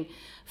on giving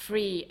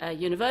free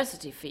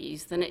university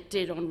fees than it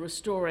did on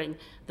restoring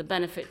the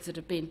benefits that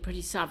have been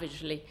pretty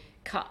savagely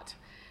cut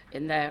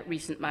in their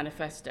recent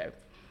manifesto.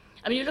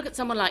 I mean, you look at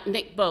someone like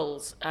Nick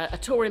Bowles, a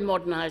Tory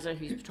moderniser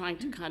who's trying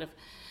to kind of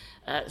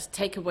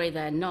take away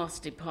their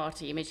nasty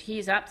party image.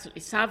 He's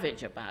absolutely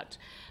savage about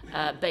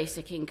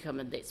basic income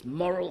and its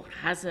moral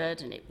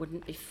hazard, and it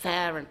wouldn't be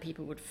fair, and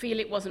people would feel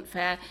it wasn't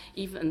fair,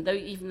 even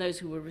those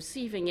who were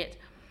receiving it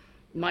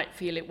might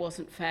feel it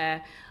wasn't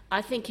fair.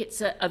 I think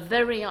it's a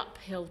very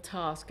uphill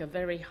task, a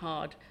very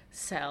hard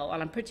sell,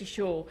 and I'm pretty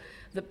sure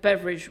that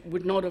Beveridge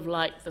would not have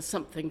liked the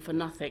something for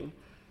nothing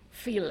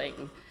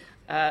feeling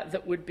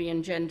that would be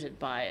engendered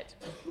by it.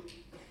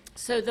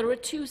 So there are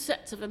two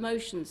sets of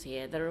emotions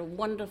here. There are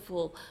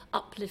wonderful,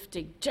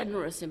 uplifting,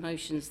 generous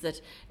emotions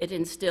that it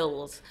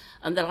instills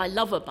and that I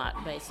love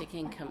about basic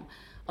income.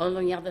 On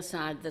the other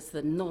side, there's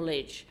the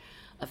knowledge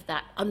of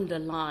that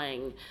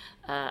underlying,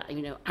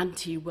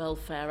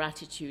 anti-welfare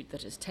attitude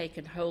that has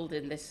taken hold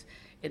in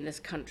this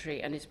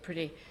country and is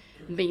pretty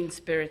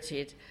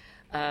mean-spirited,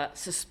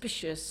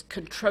 suspicious,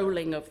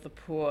 controlling of the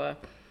poor,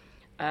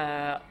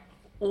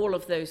 all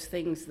of those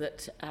things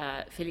that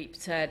Philippe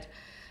said.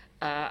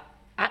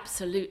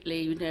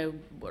 Absolutely,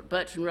 what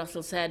Bertrand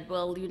Russell said,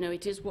 well,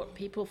 it is what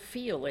people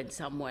feel in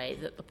some way,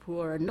 that the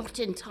poor are not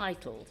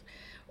entitled,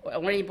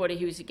 or anybody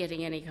who's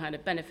getting any kind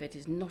of benefit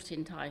is not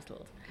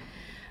entitled.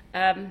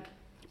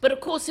 But of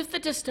course, if the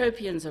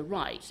dystopians are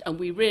right, and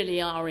we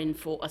really are in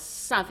for a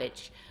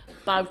savage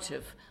bout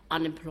of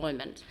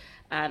unemployment,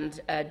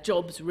 and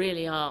jobs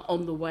really are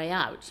on the way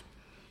out,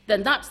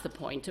 then that's the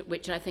point at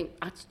which I think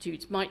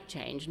attitudes might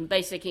change, and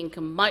basic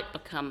income might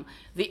become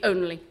the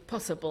only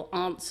possible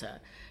answer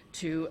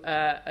to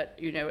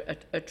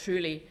a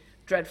truly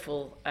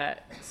dreadful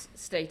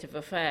state of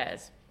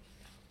affairs.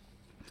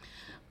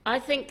 I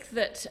think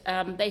that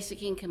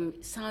basic income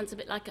sounds a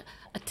bit like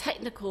a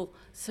technical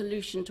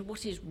solution to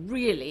what is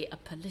really a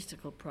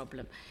political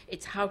problem.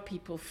 It's how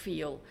people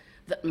feel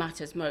that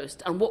matters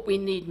most and what we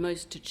need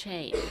most to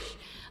change.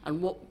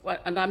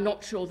 And I'm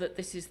not sure that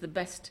this is the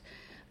best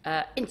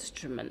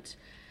instrument.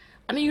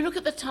 I mean, you look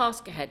at the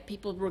task ahead,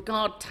 people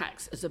regard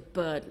tax as a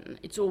burden.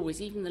 It's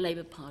always, even the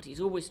Labour Party has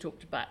always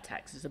talked about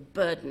tax as a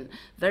burden,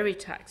 very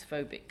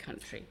tax-phobic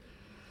country.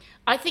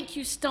 I think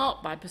you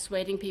start by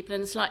persuading people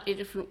in a slightly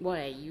different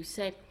way. You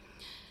say,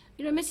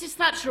 you know, Mrs.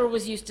 Thatcher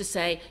always used to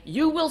say,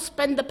 you will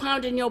spend the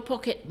pound in your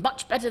pocket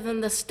much better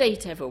than the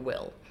state ever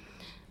will.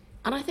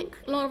 And I think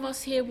a lot of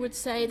us here would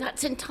say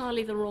that's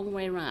entirely the wrong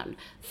way around.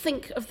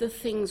 Think of the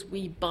things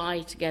we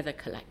buy together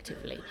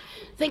collectively.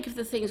 Think of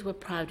the things we're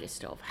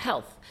proudest of: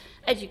 health,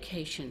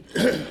 education,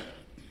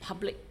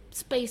 public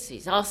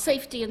spaces, our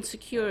safety and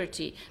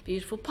security,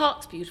 beautiful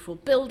parks, beautiful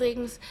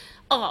buildings,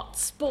 art,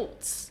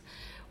 sports,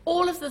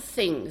 all of the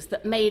things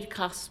that make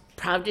us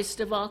proudest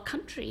of our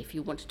country, if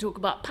you want to talk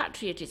about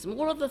patriotism,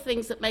 all of the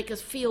things that make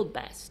us feel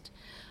best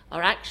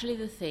are actually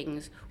the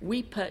things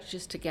we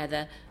purchase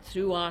together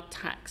through our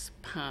tax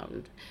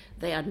pound.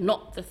 They are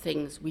not the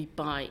things we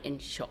buy in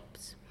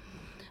shops.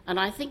 And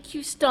I think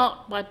you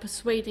start by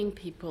persuading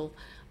people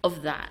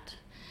of that.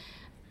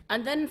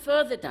 And then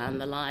further down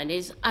the line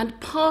is, and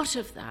part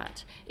of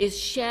that is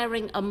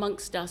sharing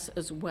amongst us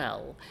as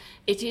well.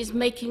 It is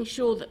making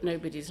sure that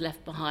nobody's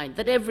left behind,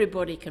 that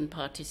everybody can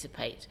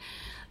participate,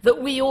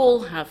 that we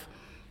all have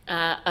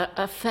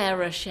a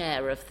fairer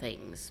share of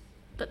things.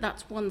 But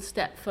that's one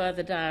step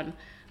further down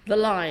the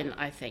line,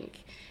 I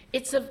think.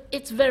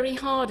 It's very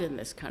hard in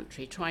this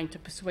country trying to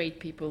persuade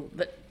people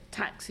that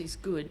tax is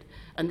good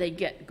and they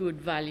get good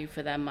value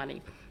for their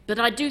money. But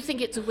I do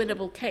think it's a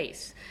winnable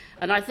case.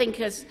 And I think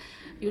as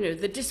you know,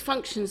 the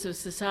dysfunctions of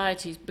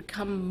societies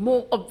become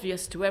more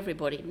obvious to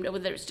everybody,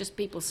 whether it's just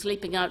people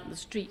sleeping out in the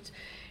street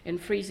in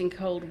freezing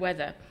cold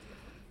weather,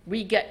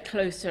 we get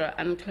closer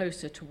and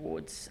closer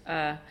towards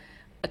a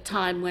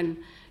time when,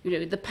 you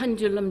know, the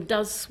pendulum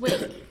does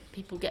swing.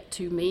 People get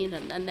too mean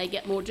and they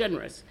get more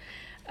generous,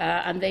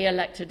 and they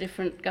elect a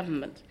different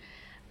government.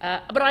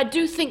 But I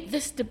do think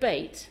this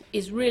debate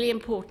is really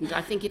important.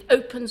 I think it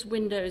opens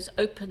windows,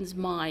 opens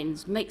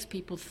minds, makes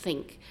people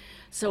think.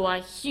 So I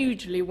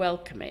hugely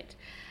welcome it.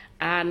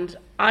 And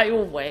I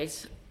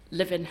always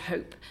live in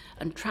hope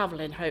and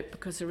travel in hope,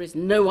 because there is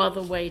no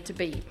other way to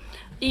be,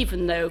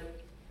 even though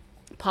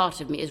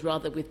part of me is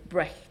rather with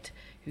Brecht,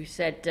 who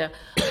said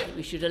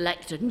we should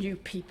elect a new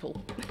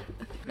people.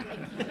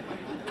 Thank you.